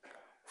urgency.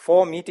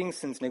 4 meetings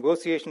since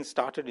negotiations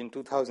started in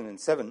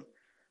 2007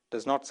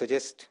 does not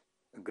suggest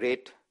a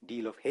great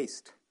deal of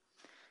haste.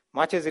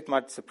 Much as it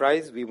might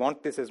surprise, we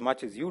want this as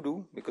much as you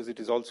do because it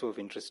is also of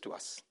interest to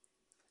us.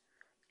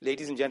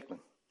 Ladies and gentlemen,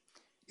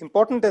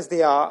 important as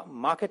they are,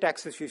 market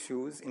access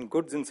issues in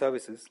goods and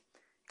services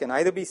can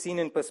either be seen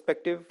in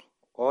perspective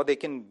or they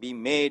can be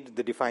made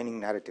the defining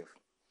narrative.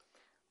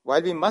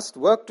 While we must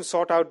work to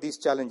sort out these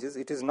challenges,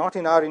 it is not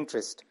in our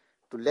interest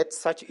to let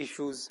such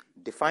issues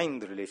define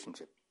the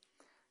relationship.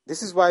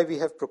 This is why we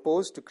have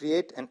proposed to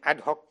create an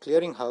ad hoc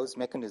clearinghouse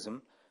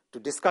mechanism to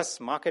discuss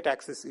market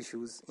access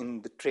issues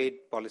in the Trade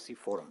Policy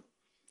Forum.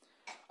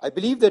 I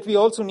believe that we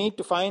also need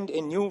to find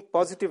a new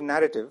positive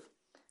narrative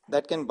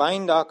that can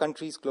bind our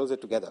countries closer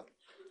together.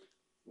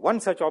 One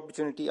such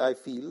opportunity, I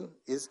feel,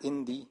 is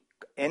in the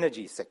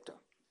energy sector.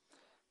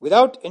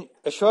 Without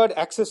assured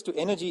access to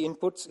energy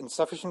inputs in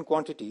sufficient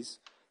quantities,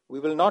 we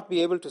will not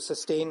be able to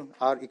sustain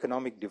our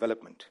economic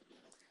development.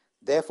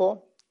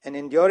 Therefore, an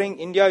enduring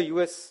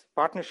India-US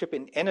partnership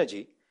in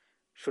energy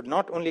should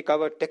not only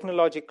cover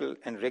technological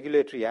and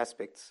regulatory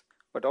aspects,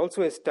 but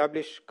also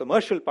establish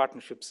commercial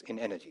partnerships in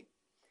energy.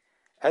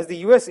 As the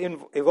US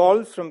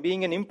evolves from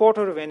being an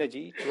importer of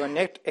energy to a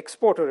net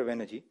exporter of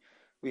energy,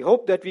 we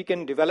hope that we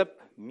can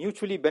develop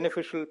mutually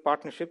beneficial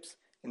partnerships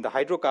in the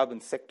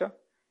hydrocarbon sector,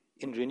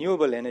 in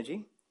renewable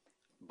energy,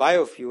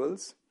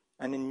 biofuels,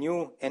 and in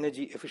new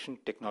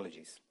energy-efficient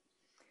technologies.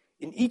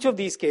 In each of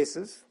these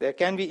cases, there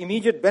can be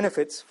immediate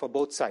benefits for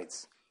both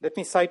sides. Let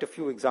me cite a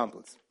few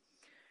examples.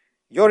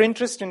 Your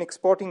interest in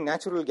exporting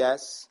natural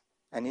gas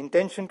and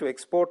intention to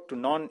export to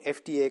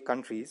non-FTA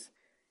countries,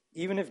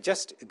 even if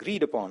just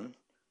agreed upon,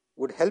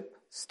 would help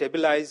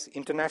stabilize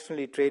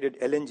internationally traded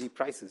LNG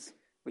prices,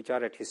 which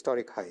are at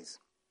historic highs.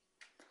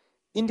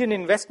 Indian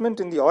investment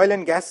in the oil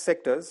and gas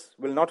sectors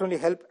will not only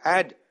help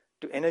add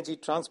to energy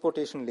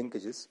transportation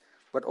linkages,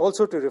 but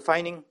also to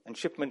refining and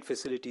shipment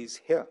facilities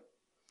here.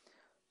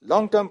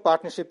 Long-term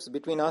partnerships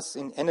between us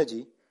in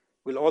energy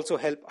will also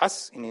help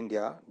us in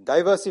India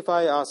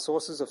diversify our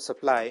sources of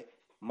supply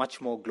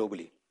much more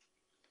globally.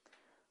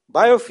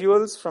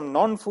 Biofuels from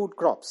non-food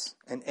crops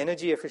and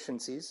energy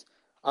efficiencies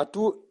are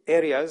two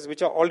areas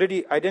which are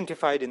already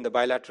identified in the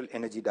bilateral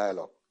energy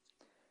dialogue.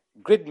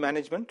 Grid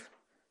management,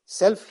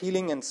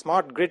 self-healing and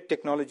smart grid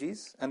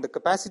technologies, and the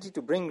capacity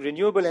to bring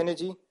renewable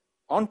energy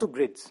onto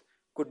grids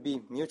could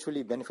be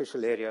mutually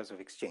beneficial areas of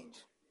exchange.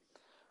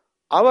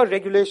 Our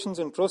regulations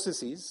and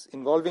processes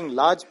involving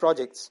large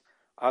projects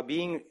are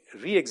being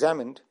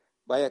re-examined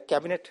by a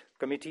Cabinet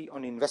Committee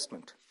on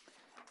Investment.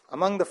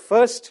 Among the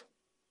first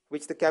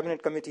which the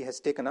Cabinet Committee has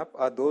taken up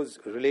are those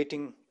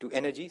relating to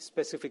energy,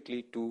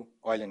 specifically to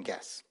oil and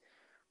gas.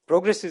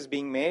 Progress is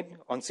being made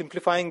on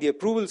simplifying the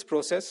approvals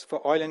process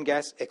for oil and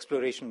gas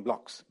exploration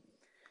blocks.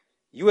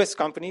 US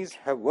companies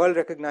have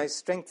well-recognized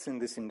strengths in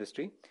this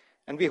industry,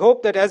 and we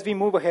hope that as we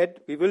move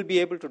ahead, we will be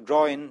able to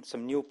draw in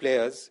some new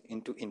players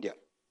into India.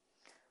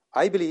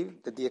 I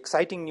believe that the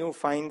exciting new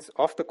finds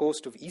off the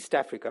coast of East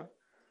Africa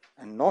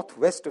and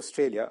Northwest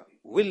Australia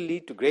will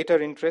lead to greater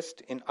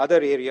interest in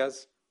other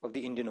areas of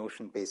the Indian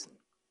Ocean basin.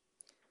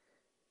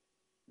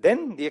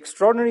 Then, the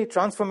extraordinary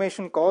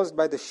transformation caused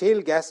by the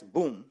shale gas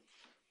boom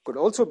could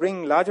also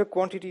bring larger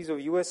quantities of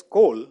US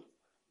coal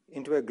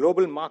into a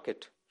global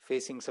market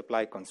facing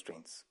supply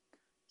constraints.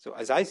 So,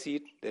 as I see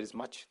it, there is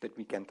much that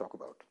we can talk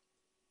about.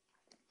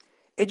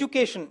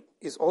 Education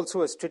is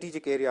also a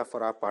strategic area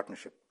for our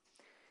partnership.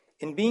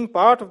 In being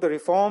part of the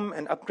reform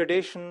and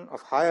upgradation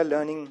of higher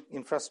learning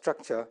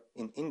infrastructure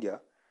in India,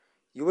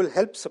 you will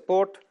help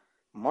support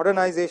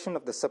modernization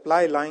of the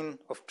supply line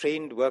of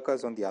trained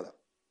workers on the other.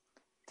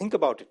 Think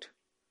about it.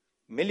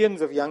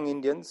 Millions of young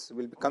Indians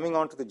will be coming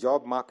onto the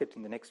job market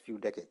in the next few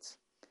decades.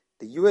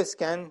 The US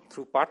can,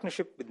 through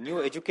partnership with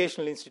new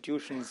educational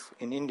institutions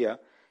in India,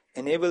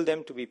 enable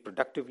them to be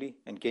productively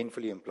and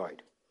gainfully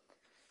employed.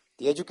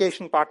 The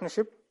education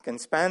partnership can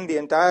span the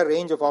entire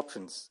range of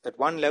options. At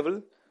one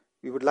level,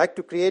 we would like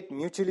to create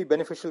mutually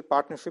beneficial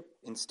partnership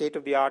in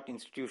state-of-the-art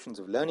institutions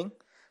of learning.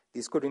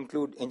 These could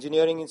include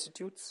engineering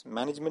institutes,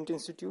 management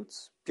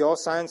institutes, pure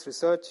science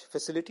research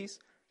facilities,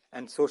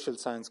 and social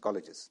science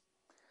colleges.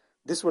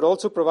 This would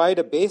also provide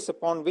a base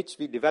upon which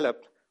we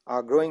develop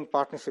our growing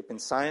partnership in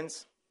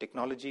science,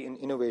 technology, and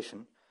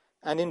innovation,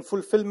 and in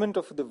fulfillment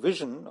of the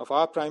vision of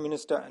our Prime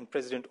Minister and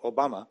President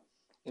Obama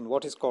in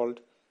what is called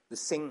the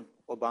Singh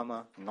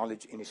Obama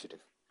Knowledge Initiative.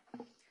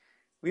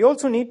 We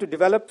also need to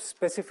develop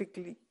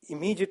specifically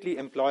immediately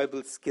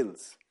employable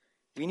skills.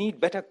 We need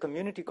better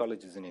community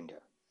colleges in India.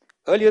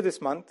 Earlier this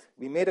month,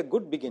 we made a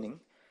good beginning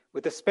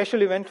with a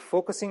special event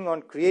focusing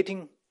on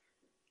creating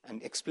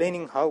and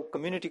explaining how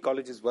community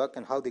colleges work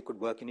and how they could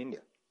work in India.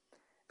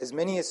 As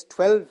many as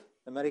 12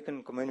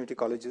 American community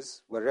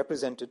colleges were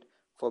represented,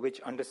 for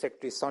which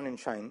Under-Secretary Sun and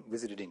Shine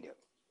visited India.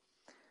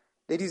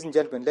 Ladies and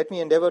gentlemen, let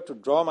me endeavor to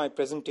draw my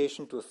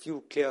presentation to a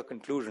few clear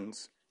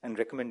conclusions and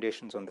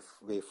recommendations on the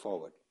way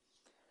forward.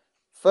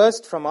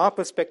 First, from our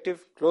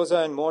perspective, closer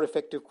and more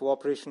effective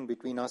cooperation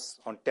between us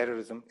on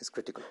terrorism is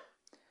critical.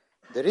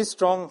 There is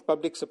strong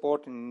public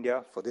support in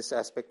India for this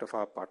aspect of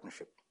our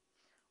partnership.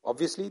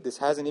 Obviously, this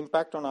has an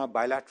impact on our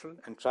bilateral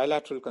and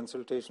trilateral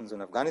consultations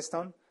in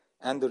Afghanistan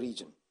and the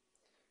region.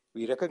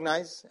 We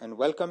recognize and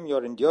welcome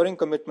your enduring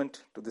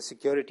commitment to the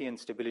security and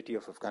stability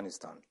of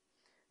Afghanistan.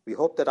 We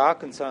hope that our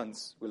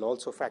concerns will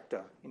also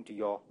factor into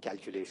your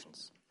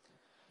calculations.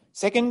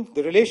 Second,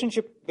 the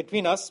relationship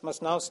between us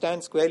must now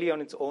stand squarely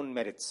on its own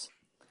merits.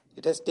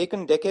 It has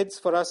taken decades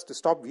for us to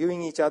stop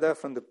viewing each other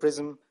from the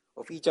prism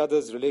of each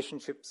other's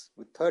relationships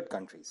with third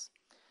countries.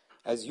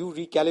 As you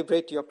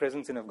recalibrate your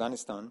presence in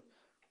Afghanistan,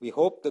 we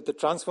hope that the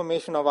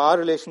transformation of our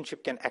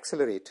relationship can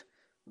accelerate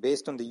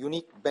based on the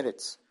unique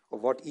merits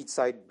of what each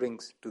side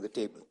brings to the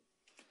table.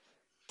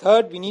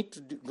 Third, we need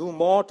to do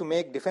more to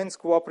make defense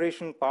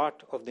cooperation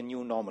part of the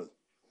new normal.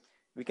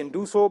 We can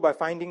do so by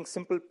finding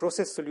simple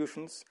process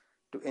solutions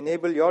to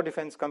enable your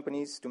defense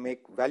companies to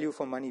make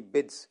value-for-money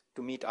bids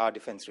to meet our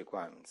defense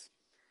requirements.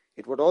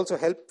 It would also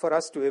help for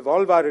us to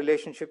evolve our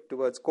relationship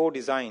towards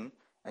co-design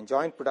and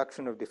joint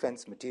production of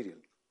defense material.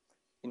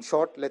 In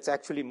short, let's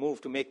actually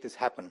move to make this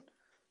happen,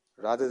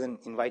 rather than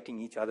inviting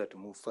each other to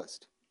move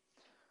first.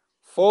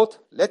 Fourth,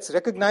 let's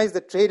recognize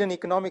that trade and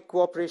economic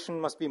cooperation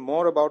must be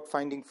more about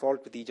finding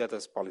fault with each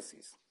other's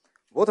policies.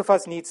 Both of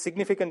us need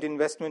significant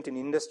investment in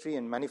industry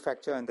and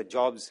manufacture and the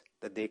jobs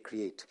that they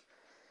create.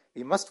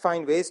 We must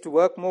find ways to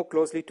work more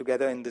closely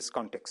together in this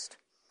context.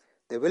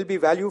 There will be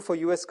value for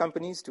U.S.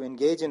 companies to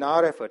engage in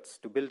our efforts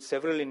to build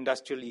several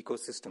industrial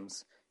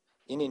ecosystems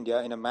in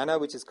India in a manner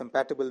which is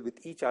compatible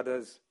with each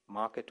other's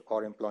market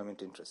or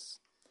employment interests.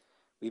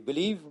 We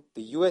believe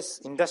the U.S.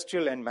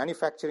 industrial and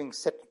manufacturing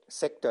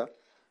sector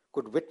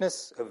could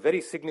witness a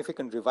very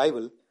significant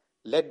revival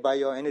led by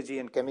your energy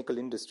and chemical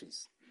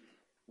industries.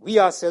 We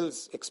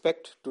ourselves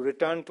expect to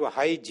return to a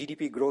high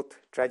GDP growth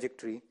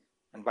trajectory,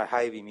 and by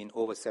high we mean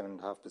over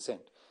 7.5%,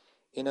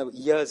 in a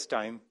year's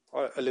time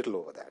or a little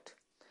over that.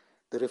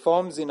 The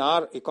reforms in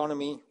our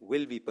economy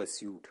will be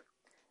pursued,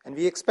 and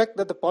we expect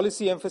that the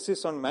policy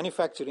emphasis on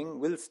manufacturing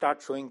will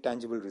start showing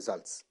tangible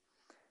results.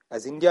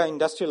 As India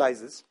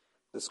industrializes,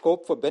 the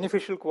scope for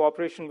beneficial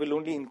cooperation will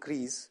only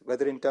increase,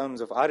 whether in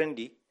terms of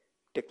R&D,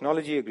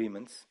 technology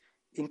agreements,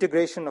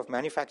 integration of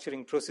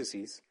manufacturing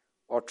processes,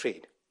 or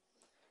trade.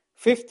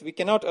 Fifth, we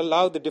cannot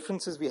allow the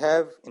differences we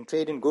have in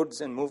trade in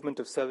goods and movement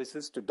of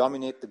services to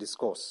dominate the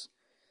discourse.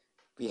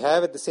 We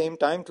have at the same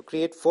time to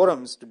create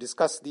forums to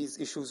discuss these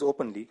issues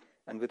openly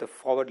and with a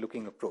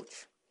forward-looking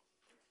approach.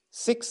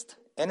 Sixth,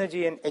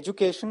 energy and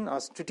education are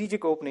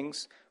strategic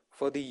openings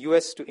for the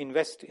US to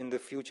invest in the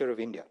future of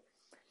India.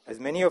 As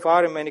many of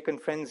our American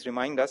friends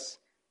remind us,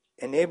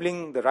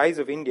 enabling the rise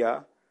of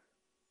India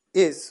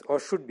is or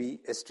should be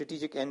a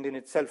strategic end in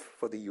itself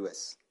for the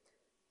US.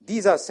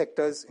 These are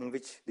sectors in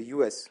which the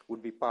US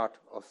would be part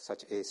of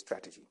such a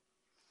strategy.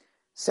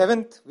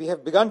 Seventh, we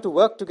have begun to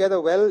work together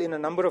well in a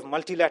number of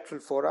multilateral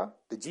fora.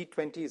 The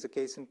G20 is a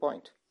case in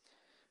point.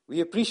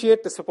 We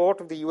appreciate the support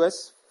of the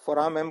US for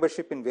our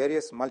membership in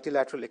various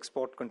multilateral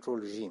export control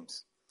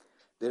regimes.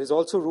 There is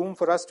also room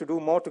for us to do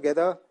more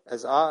together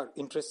as our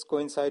interests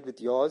coincide with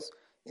yours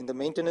in the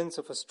maintenance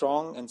of a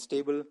strong and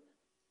stable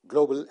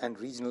global and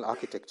regional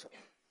architecture.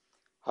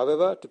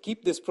 However, to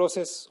keep this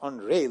process on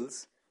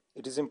rails,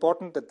 it is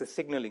important that the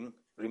signaling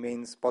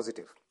remains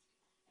positive.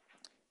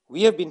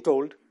 We have been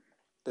told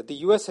that the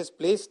US has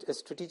placed a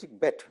strategic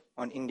bet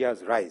on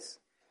India's rise.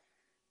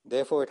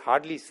 Therefore, it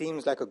hardly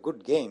seems like a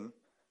good game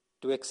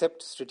to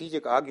accept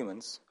strategic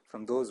arguments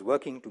from those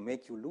working to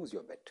make you lose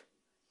your bet.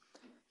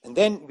 And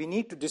then we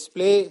need to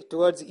display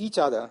towards each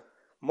other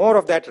more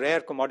of that rare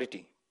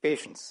commodity,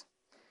 patience.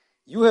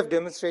 You have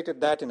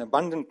demonstrated that in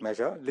abundant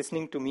measure,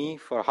 listening to me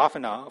for half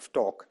an hour of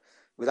talk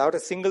without a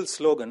single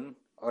slogan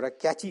or a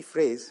catchy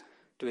phrase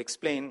to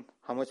explain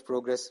how much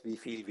progress we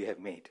feel we have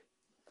made.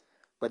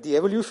 But the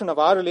evolution of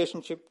our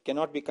relationship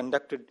cannot be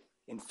conducted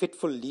in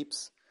fitful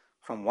leaps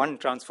from one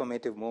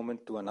transformative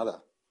moment to another.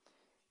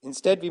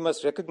 Instead, we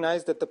must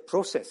recognize that the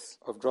process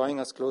of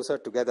drawing us closer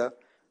together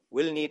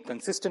will need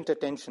consistent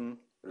attention,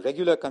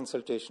 regular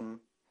consultation,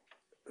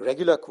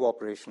 regular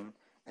cooperation,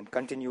 and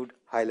continued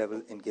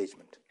high-level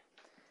engagement.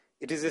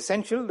 It is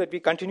essential that we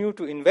continue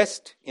to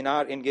invest in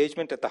our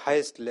engagement at the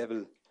highest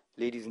level,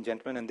 ladies and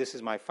gentlemen, and this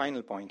is my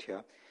final point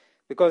here,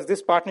 because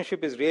this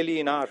partnership is really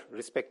in our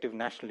respective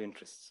national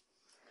interests.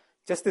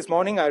 Just this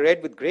morning, I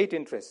read with great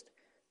interest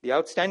the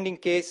outstanding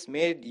case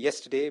made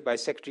yesterday by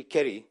Secretary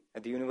Kerry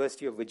at the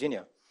University of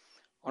Virginia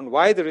on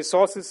why the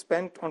resources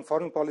spent on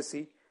foreign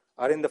policy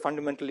are in the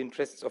fundamental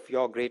interests of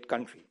your great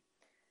country.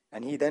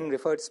 And he then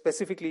referred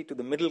specifically to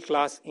the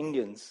middle-class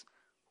Indians,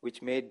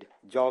 which made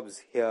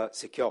jobs here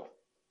secure.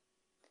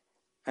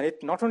 And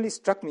it not only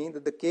struck me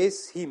that the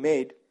case he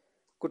made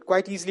could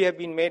quite easily have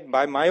been made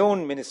by my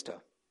own minister,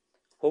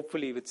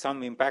 hopefully with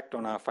some impact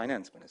on our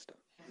finance minister,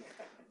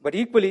 but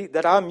equally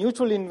that our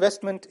mutual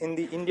investment in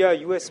the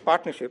India-US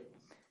partnership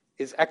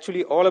is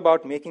actually all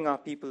about making our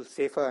people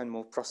safer and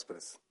more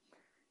prosperous.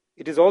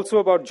 It is also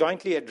about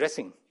jointly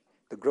addressing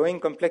the growing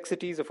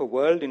complexities of a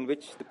world in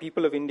which the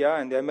people of India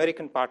and their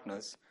American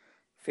partners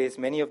face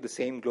many of the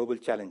same global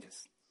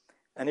challenges.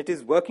 And it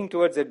is working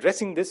towards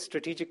addressing this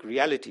strategic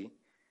reality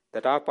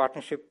that our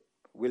partnership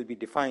will be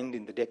defined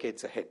in the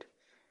decades ahead.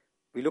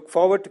 We look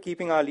forward to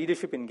keeping our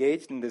leadership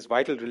engaged in this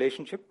vital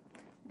relationship,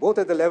 both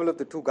at the level of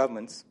the two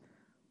governments,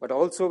 but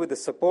also with the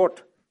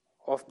support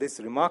of this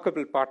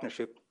remarkable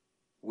partnership,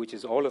 which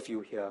is all of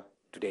you here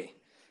today.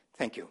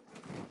 Thank you.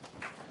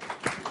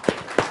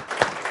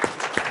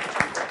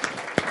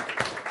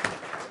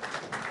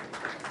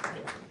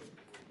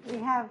 We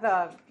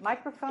have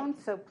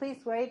microphones, so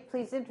please wait.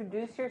 Please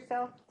introduce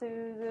yourself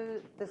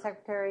to the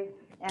Secretary.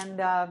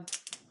 And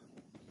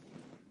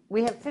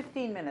we have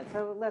 15 minutes,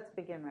 so let's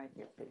begin right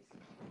here, please.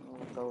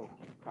 We'll go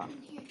from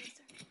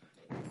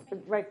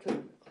right to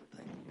you.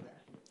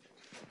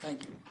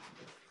 Thank you.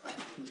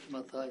 Mr.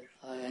 Mathai,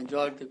 I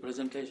enjoyed the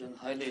presentation,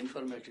 highly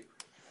informative.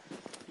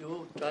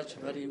 You touched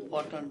very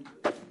important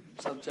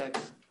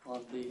subjects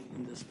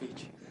in the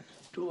speech.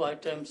 Two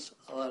items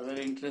are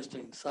very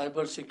interesting: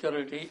 cyber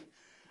security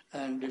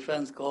and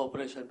defense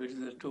cooperation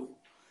between the two.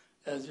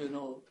 As you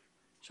know,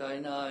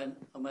 China and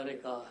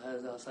America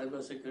has a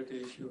cyber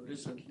security issue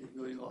recently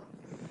going on.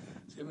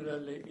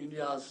 Similarly,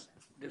 India's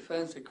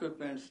defense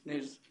equipment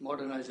needs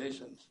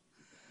modernizations.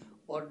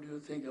 What do you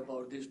think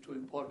about these two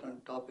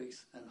important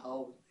topics and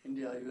how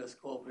India-US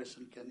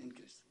cooperation can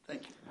increase?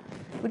 Thank you.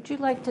 Would you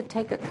like to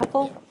take a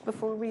couple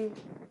before we,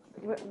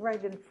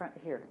 right in front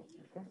here,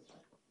 okay?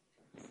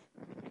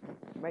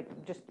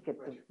 Right, just get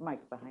the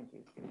mic behind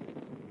you.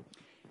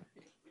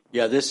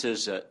 Yeah, this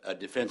is a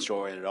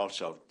defense-oriented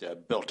also.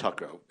 Bill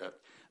Tucker.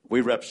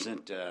 We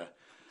represent a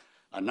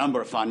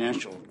number of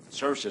financial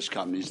services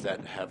companies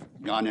that have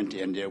gone into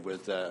India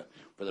with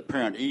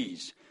apparent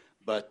ease,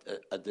 but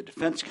the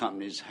defense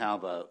companies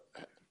have a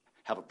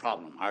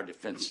problem. Our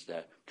defense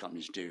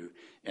companies do,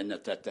 in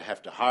that they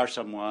have to hire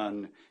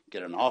someone,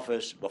 get an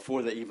office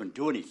before they even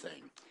do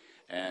anything,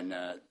 and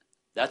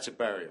that's a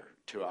barrier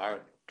to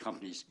our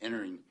companies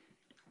entering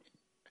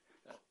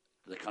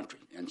the country.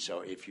 And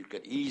so if you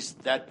could ease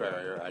that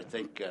barrier, I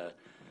think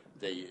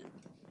the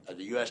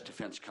U.S.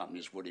 defense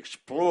companies would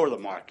explore the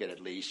market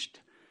at least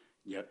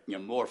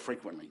more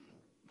frequently.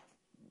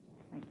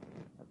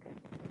 Okay.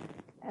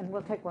 And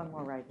we'll take one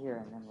more right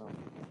here, and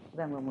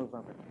then we'll move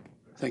over.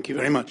 Thank you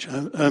very much.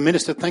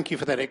 Minister, thank you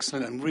for that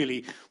excellent and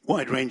really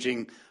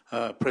wide-ranging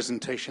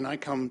presentation. I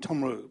come,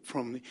 Tom Rowe,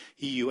 from the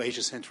EU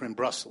Asia Centre in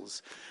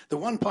Brussels. The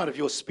one part of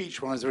your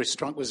speech where I was very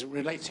struck was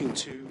relating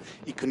to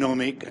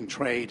economic and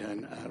trade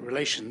and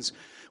relations,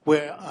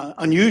 where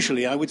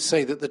unusually I would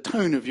say that the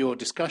tone of your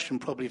discussion,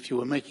 probably if you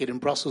were making it in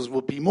Brussels,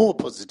 would be more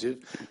positive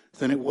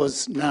than it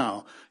was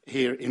now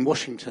here in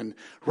Washington.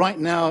 Right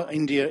now,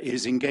 India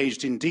is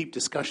engaged in deep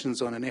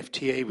discussions on an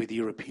FTA with the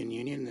European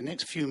Union. The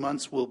next few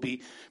months will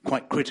be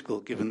quite critical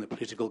given the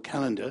political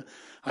calendar.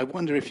 I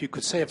wonder if you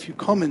could say a few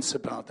comments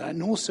about that,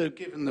 and also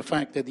given the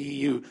fact that the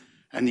EU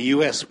and the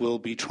US will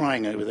be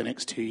trying over the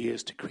next 2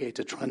 years to create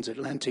a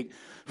transatlantic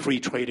free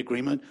trade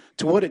agreement.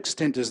 To what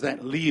extent does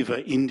that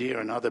lever India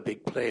and other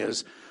big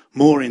players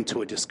more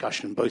into a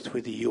discussion, both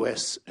with the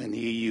US and the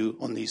EU,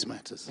 on these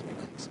matters?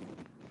 Thanks.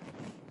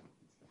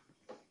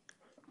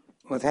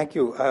 Well, thank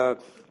you.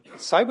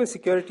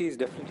 Cybersecurity is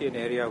definitely an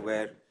area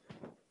where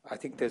I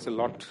think there's a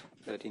lot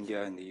that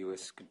India and the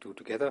US could do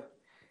together.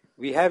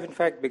 We have, in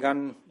fact,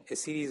 begun a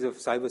series of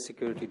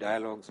cybersecurity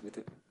dialogues with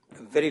a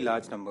very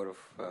large number of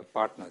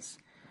partners.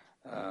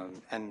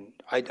 And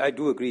I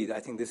do agree. I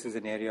think this is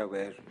an area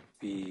where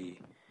we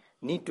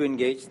need to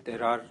engage.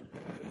 There are,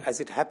 as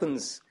it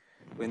happens,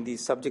 when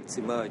these subjects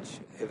emerge,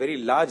 a very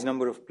large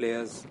number of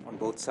players on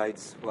both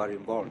sides who are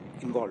involved.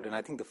 And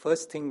I think the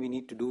first thing we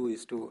need to do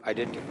is to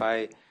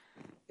identify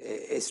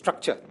a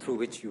structure through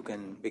which you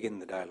can begin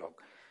the dialogue.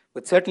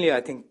 But certainly,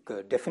 I think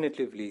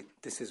definitively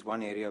this is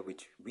one area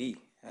which we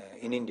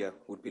in India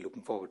would be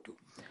looking forward to.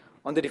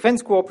 On the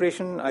defense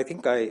cooperation, I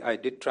think I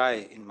did try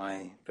in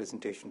my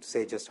presentation to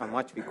say just how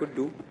much we could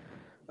do.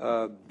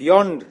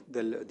 Beyond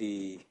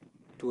the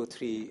two or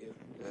three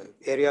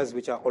areas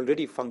which are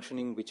already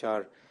functioning, which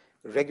are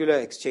regular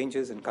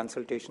exchanges and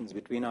consultations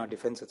between our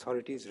defense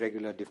authorities,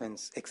 regular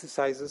defense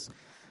exercises,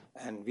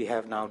 and we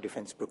have now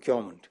defense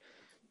procurement.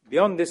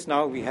 Beyond this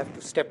now, we have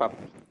to step up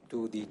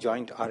to the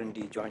joint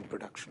R&D, joint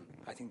production.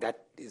 I think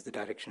that is the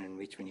direction in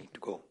which we need to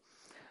go.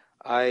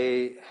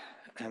 I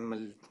am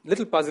a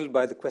little puzzled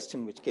by the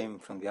question which came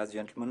from the other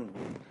gentleman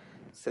who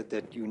said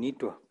that you need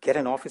to get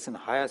an office and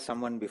hire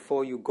someone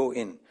before you go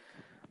in.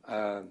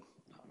 I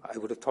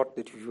would have thought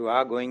that if you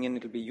are going in,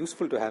 it will be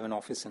useful to have an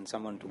office and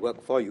someone to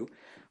work for you.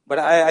 But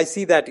I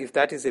see that if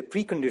that is a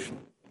precondition,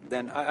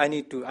 then I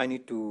need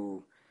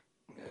to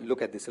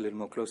look at this a little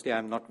more closely.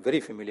 I'm not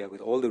very familiar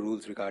with all the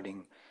rules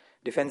regarding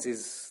defense.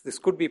 This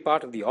could be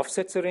part of the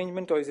offsets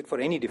arrangement, or is it for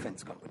any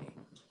defense company?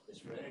 It's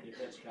for any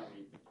defense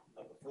company.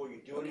 Before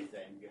you do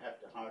anything, you have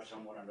to hire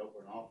someone and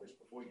open an office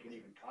before you can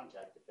even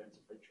contact defense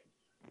officials.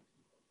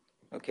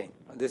 Okay,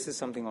 this is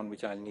something on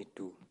which I'll need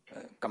to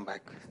come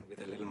back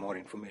with a little more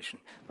information.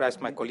 Perhaps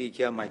my colleague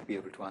here might be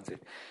able to answer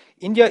it.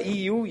 India,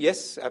 EU,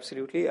 yes,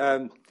 absolutely.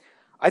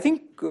 I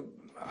think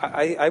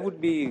I would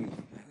be,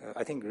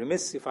 I think,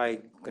 remiss if I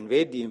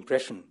conveyed the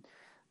impression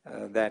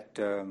that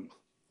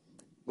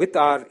with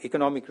our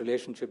economic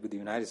relationship with the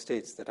United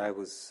States that I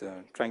was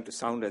trying to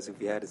sound as if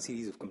we had a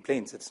series of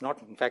complaints. It's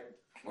not. In fact,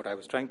 what I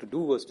was trying to do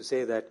was to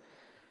say that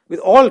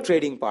with all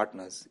trading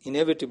partners,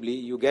 inevitably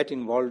you get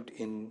involved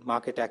in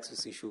market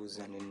access issues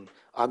and in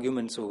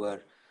arguments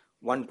over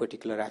one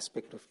particular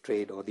aspect of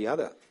trade or the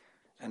other.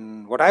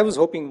 And what I was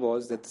hoping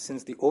was that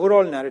since the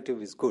overall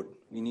narrative is good,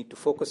 we need to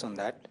focus on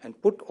that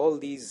and put all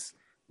these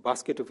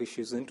basket of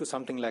issues into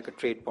something like a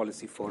trade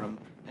policy forum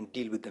and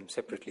deal with them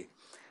separately.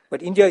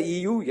 But India,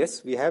 EU,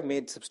 yes, we have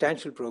made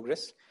substantial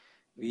progress.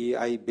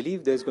 I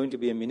believe there's going to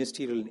be a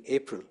ministerial in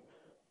April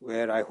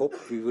where I hope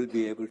we will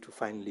be able to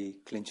finally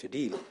clinch a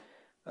deal.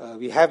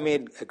 We have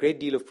made a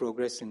great deal of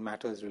progress in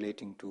matters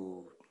relating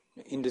to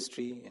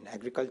industry and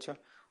agriculture.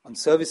 On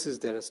services,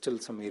 there are still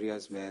some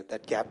areas where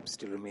that gap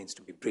still remains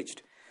to be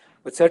bridged.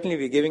 But certainly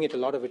we're giving it a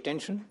lot of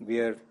attention. We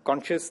are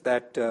conscious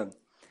that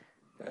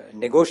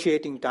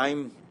negotiating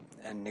time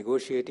and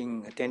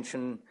negotiating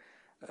attention,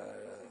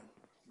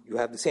 you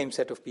have the same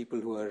set of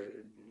people who are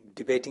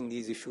debating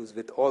these issues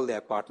with all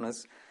their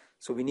partners.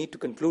 So we need to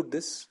conclude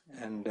this,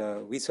 and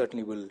we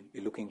certainly will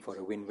be looking for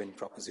a win-win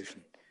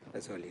proposition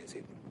as early as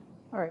April.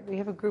 All right, we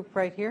have a group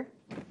right here.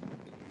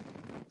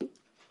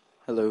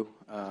 Hello,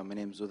 my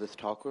name is Udit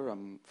Thakur.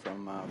 I'm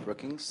from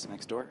Brookings,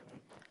 next door.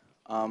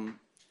 I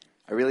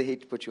really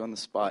hate to put you on the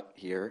spot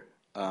here,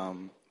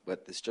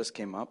 but this just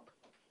came up,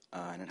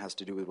 and it has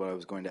to do with what I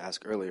was going to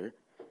ask earlier.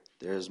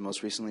 There's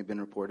most recently been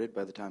reported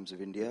by the Times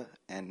of India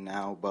and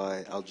now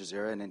by Al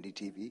Jazeera and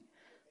NDTV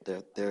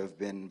that there have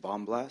been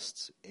bomb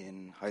blasts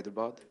in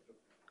Hyderabad,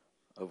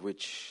 of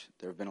which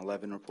there have been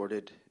 11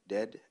 reported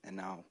dead and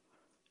now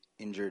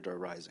injured or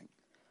rising.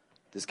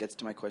 This gets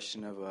to my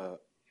question of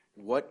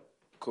what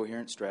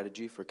coherent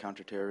strategy for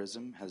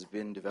counterterrorism has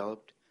been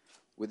developed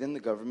within the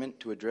government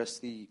to address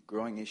the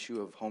growing issue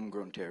of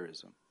homegrown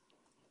terrorism?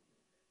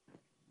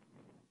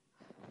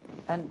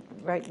 And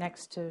right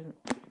next to,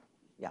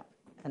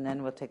 and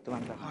then we'll take the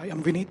one behind. Hi,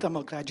 I'm Vineet. I'm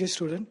a graduate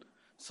student.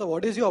 So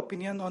what is your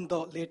opinion on the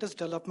latest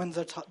developments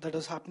that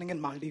is happening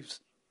in Maldives?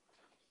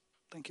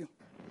 Thank you.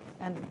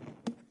 And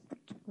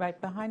right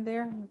behind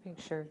there, make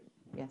sure.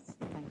 Yes,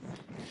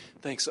 thanks.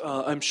 Thanks.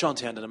 I'm Sean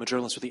Tandon. I'm a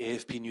journalist with the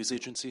AFP news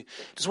agency.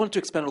 Just wanted to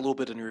expand a little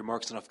bit on your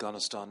remarks on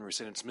Afghanistan. Where you're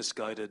saying it's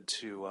misguided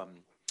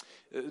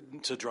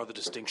to draw the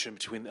distinction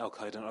between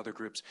Al-Qaeda and other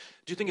groups.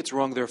 Do you think it's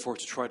wrong, therefore,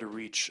 to try to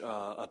reach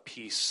a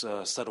peace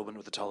settlement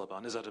with the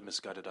Taliban? Is that a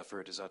misguided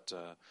effort?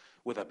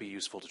 Would that be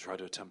useful to try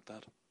to attempt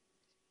that?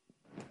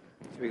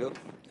 Here we go.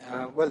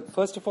 Well,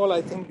 first of all,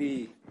 I think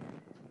the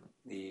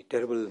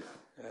terrible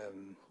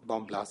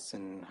bomb blasts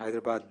in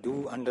Hyderabad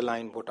do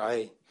underline what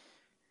I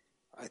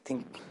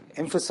think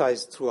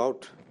emphasized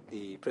throughout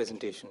the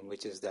presentation,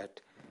 which is that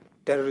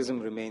terrorism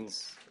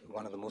remains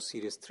one of the most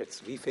serious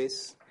threats we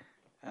face,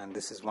 and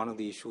this is one of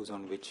the issues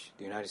on which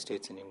the United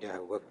States and India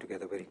have worked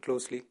together very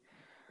closely.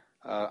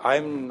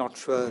 I'm not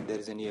sure there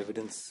is any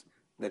evidence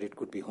that it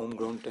could be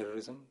homegrown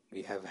terrorism.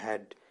 We have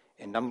had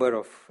a number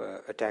of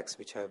attacks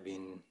which have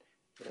been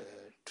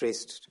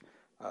traced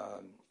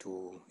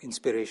to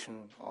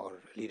inspiration or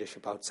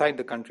leadership outside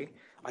the country.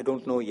 I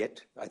don't know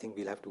yet. I think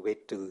we'll have to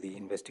wait till the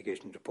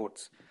investigation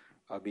reports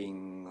are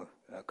being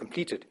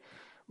completed.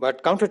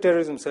 But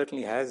counterterrorism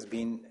certainly has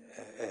been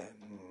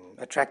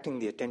attracting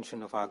the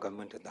attention of our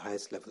government at the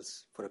highest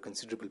levels for a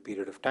considerable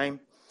period of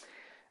time.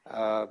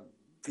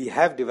 We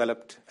have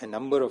developed a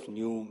number of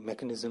new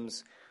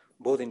mechanisms,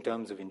 both in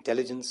terms of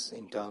intelligence,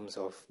 in terms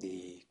of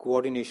the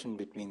coordination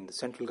between the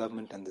central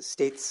government and the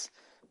states,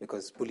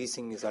 because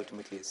policing is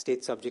ultimately a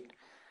state subject,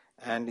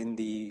 and in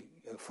the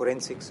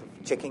forensics of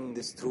checking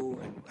this through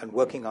and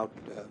working out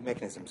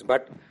mechanisms.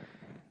 But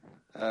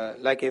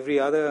like every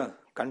other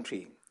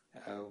country,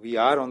 we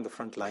are on the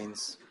front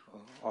lines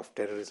of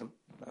terrorism.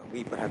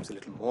 We perhaps a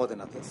little more than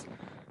others,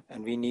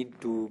 and we need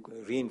to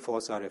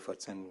reinforce our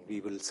efforts, and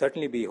we will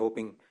certainly be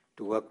hoping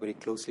to work very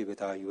closely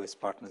with our U.S.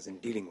 partners in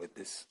dealing with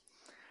this.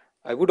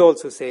 I would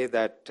also say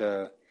that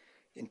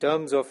in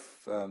terms of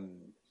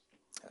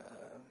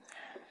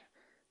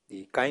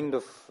the kind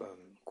of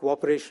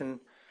cooperation,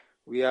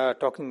 we are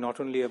talking not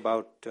only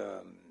about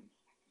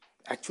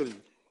actual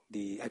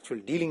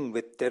dealing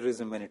with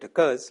terrorism when it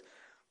occurs,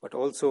 but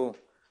also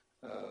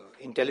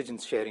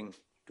intelligence sharing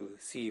to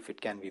see if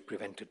it can be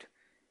prevented.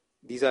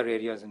 These are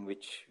areas in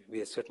which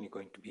we are certainly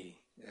going to be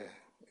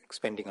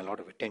expending a lot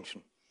of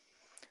attention.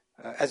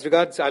 As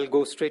regards, I'll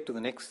go straight to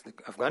the next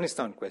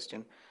Afghanistan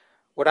question.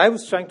 What I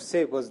was trying to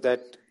say was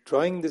that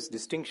drawing this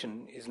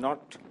distinction is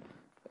not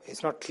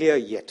clear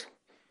yet.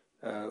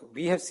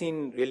 We have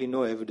seen really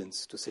no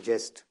evidence to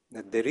suggest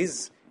that there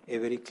is a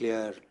very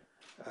clear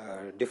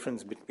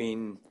difference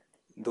between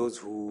those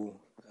who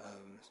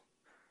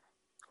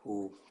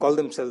call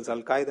themselves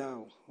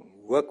Al-Qaeda, who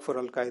work for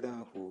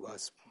Al-Qaeda, who are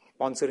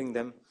sponsoring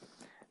them,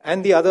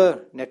 and the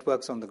other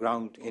networks on the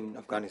ground in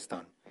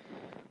Afghanistan.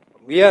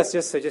 We are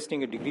just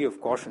suggesting a degree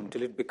of caution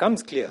till it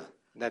becomes clear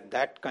that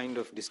that kind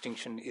of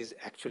distinction is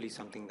actually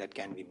something that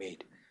can be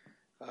made.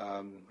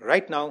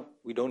 Right now,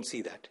 we don't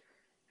see that.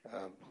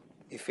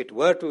 If it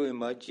were to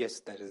emerge, yes,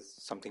 that is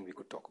something we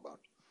could talk about.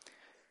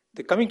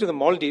 Coming to the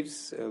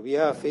Maldives, we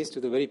are faced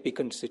with a very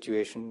piquant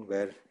situation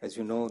where, as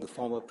you know, the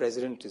former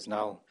president is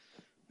now,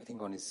 I think,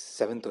 on his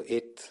 7th or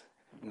 8th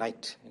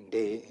night and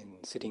day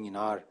sitting in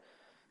our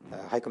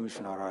High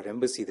Commission or our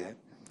embassy there.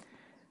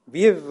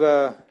 We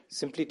have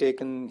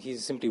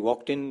he's simply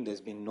walked in.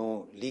 There's been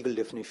no legal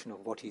definition of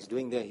what he's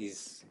doing there.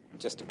 He's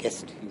just a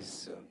guest.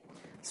 He's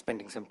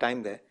spending some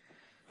time there.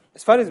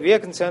 As far as we are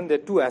concerned, there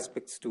are two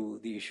aspects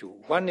to the issue.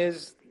 One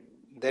is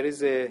there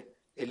is a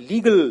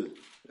legal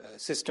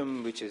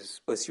system which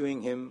is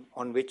pursuing him,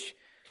 on which,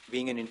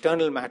 being an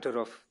internal matter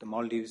of the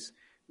Maldives,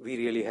 we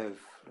really have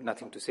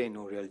nothing to say,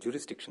 no real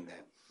jurisdiction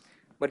there.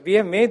 But we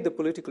have made the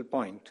political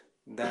point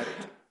that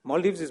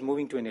Maldives is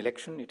moving to an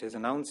election. It has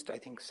announced, I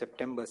think,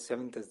 September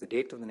 7th as the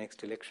date of the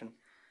next election.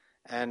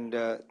 And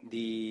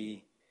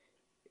the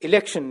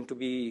election, to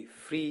be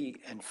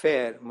free and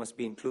fair, must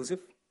be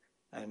inclusive.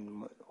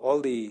 And all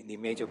the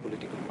major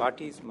political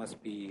parties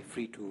must be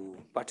free to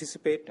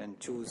participate and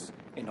choose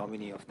a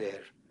nominee of their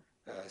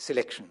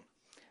selection.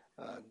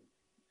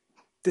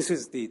 This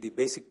is the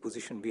basic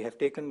position we have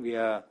taken. We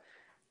are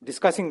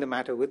discussing the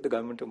matter with the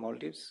government of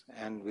Maldives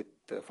and with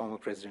former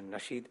President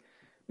Nasheed.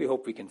 We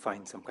hope we can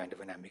find some kind of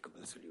an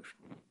amicable solution.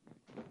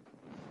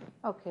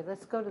 Okay,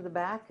 let's go to the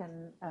back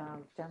and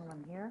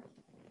gentleman here.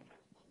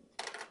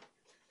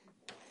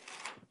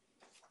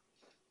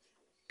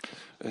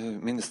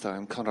 Minister,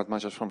 I'm Konrad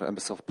Maziarz from the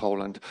Embassy of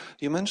Poland.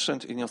 You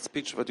mentioned in your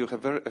speech that you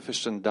have very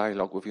efficient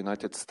dialogue with the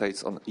United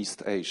States on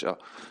East Asia.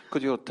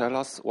 Could you tell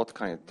us what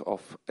kind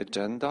of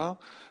agenda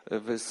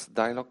this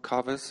dialogue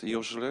covers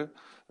usually?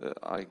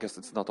 I guess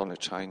it's not only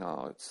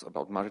China, it's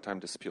about maritime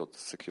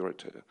disputes,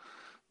 security.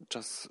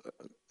 Just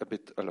a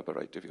bit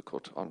elaborate, if you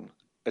could, on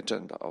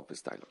agenda of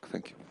this dialogue.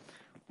 Thank you.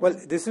 Well,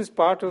 this is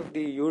part of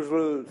the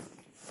usual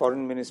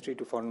foreign ministry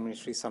to foreign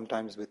ministry,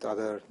 sometimes with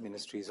other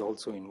ministries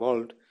also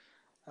involved.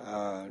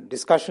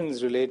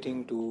 Discussions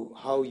relating to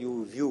how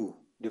you view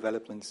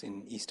developments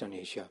in Eastern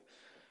Asia.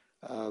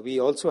 We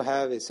also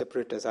have a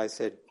separate, as I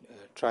said,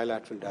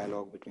 trilateral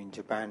dialogue between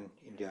Japan,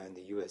 India, and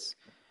the U.S.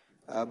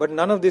 But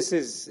none of this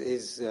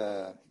is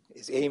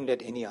aimed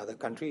at any other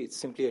country. It's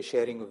simply a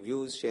sharing of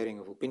views, sharing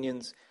of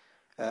opinions,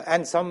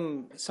 and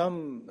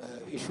some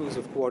issues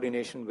of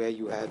coordination where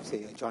you have,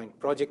 say, a joint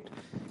project.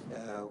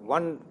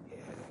 One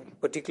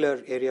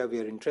particular area we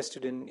are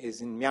interested in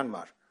is in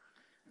Myanmar.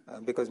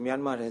 Because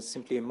Myanmar has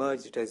simply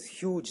emerged, it has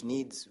huge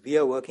needs. We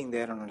are working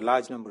there on a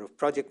large number of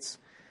projects,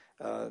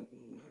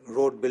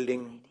 road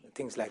building,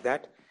 things like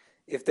that.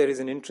 If there is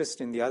an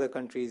interest in the other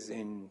countries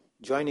in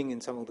joining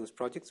in some of those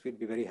projects, we'd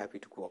be very happy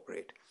to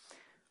cooperate.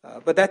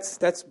 But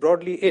that's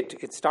broadly it.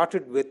 It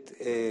started with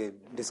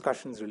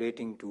discussions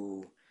relating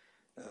to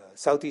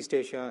Southeast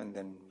Asia and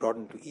then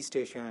broadened to East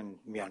Asia and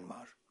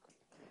Myanmar.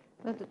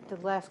 The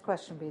last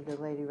question will be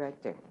the lady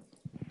right there.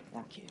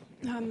 Thank you.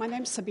 My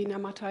name is Sabina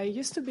Mata. I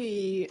used to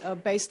be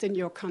based in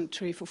your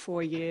country for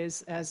 4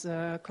 years as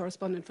a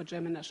correspondent for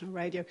German National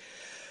Radio.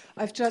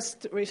 I've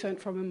just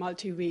returned from a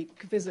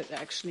multi-week visit,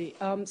 actually.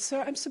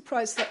 Sir, I'm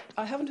surprised that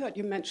I haven't heard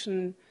you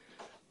mention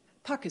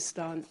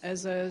Pakistan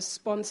as a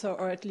sponsor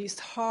or at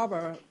least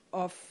harbor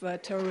of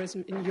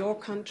terrorism in your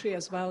country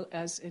as well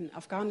as in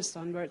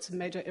Afghanistan, where it's a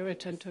major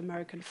irritant to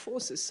American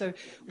forces. So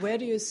where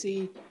do you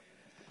see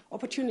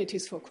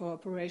opportunities for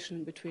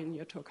cooperation between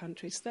your two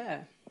countries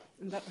there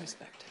in that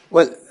respect?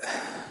 Well,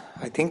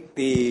 I think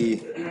the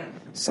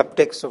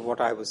subtext of what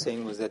I was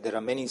saying was that there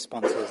are many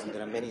sponsors and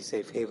there are many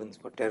safe havens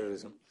for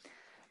terrorism.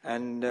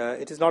 And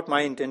it is not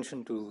my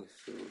intention to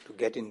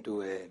get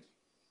into a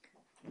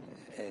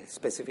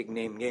specific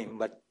name game,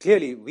 but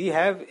clearly we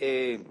have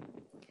a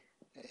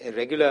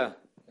regular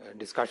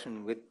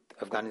discussion with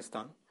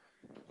Afghanistan.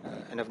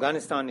 And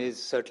Afghanistan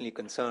is certainly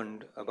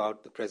concerned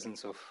about the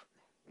presence of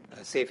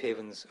safe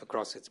havens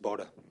across its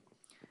border.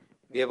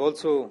 We have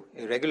also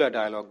a regular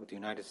dialogue with the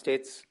United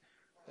States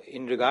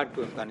in regard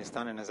to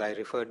Afghanistan, and as I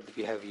referred,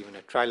 we have even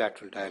a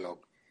trilateral dialogue.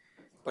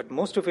 But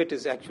most of it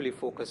is actually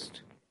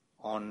focused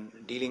on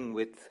dealing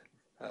with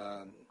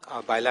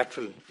our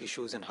bilateral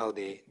issues and how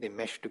they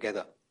mesh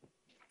together.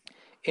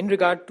 In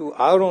regard to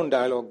our own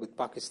dialogue with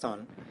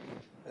Pakistan,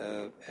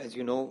 as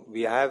you know,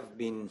 we have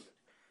been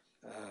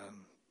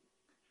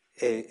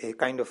a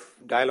kind of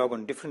dialogue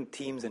on different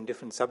themes and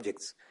different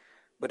subjects.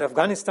 But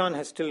Afghanistan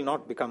has still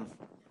not become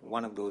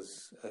one of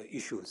those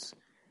issues,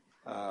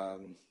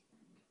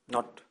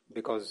 not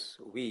because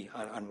we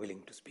are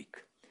unwilling to speak.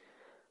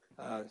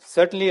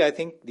 Certainly, I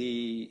think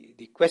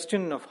the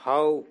question of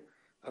how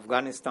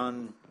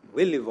Afghanistan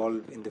will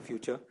evolve in the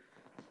future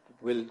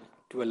will,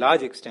 to a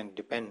large extent,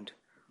 depend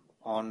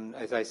on,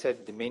 as I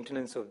said, the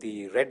maintenance of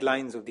the red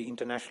lines of the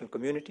international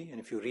community. And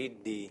if you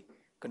read the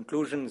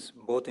conclusions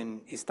both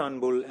in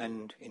Istanbul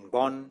and in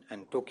Bonn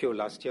and Tokyo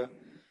last year,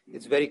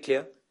 it's very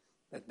clear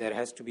that there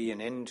has to be an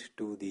end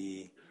to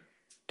the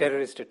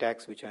terrorist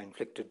attacks which are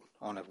inflicted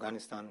on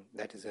Afghanistan.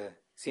 That is a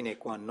sine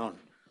qua non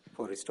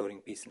for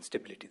restoring peace and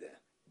stability there.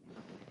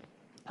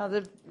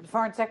 The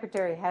Foreign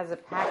Secretary has a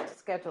packed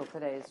schedule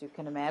today, as you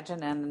can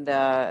imagine, and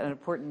an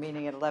important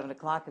meeting at 11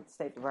 o'clock at the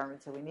State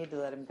Department, so we need to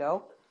let him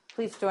go.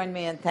 Please join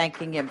me in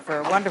thanking him for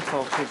a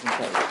wonderful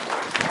presentation.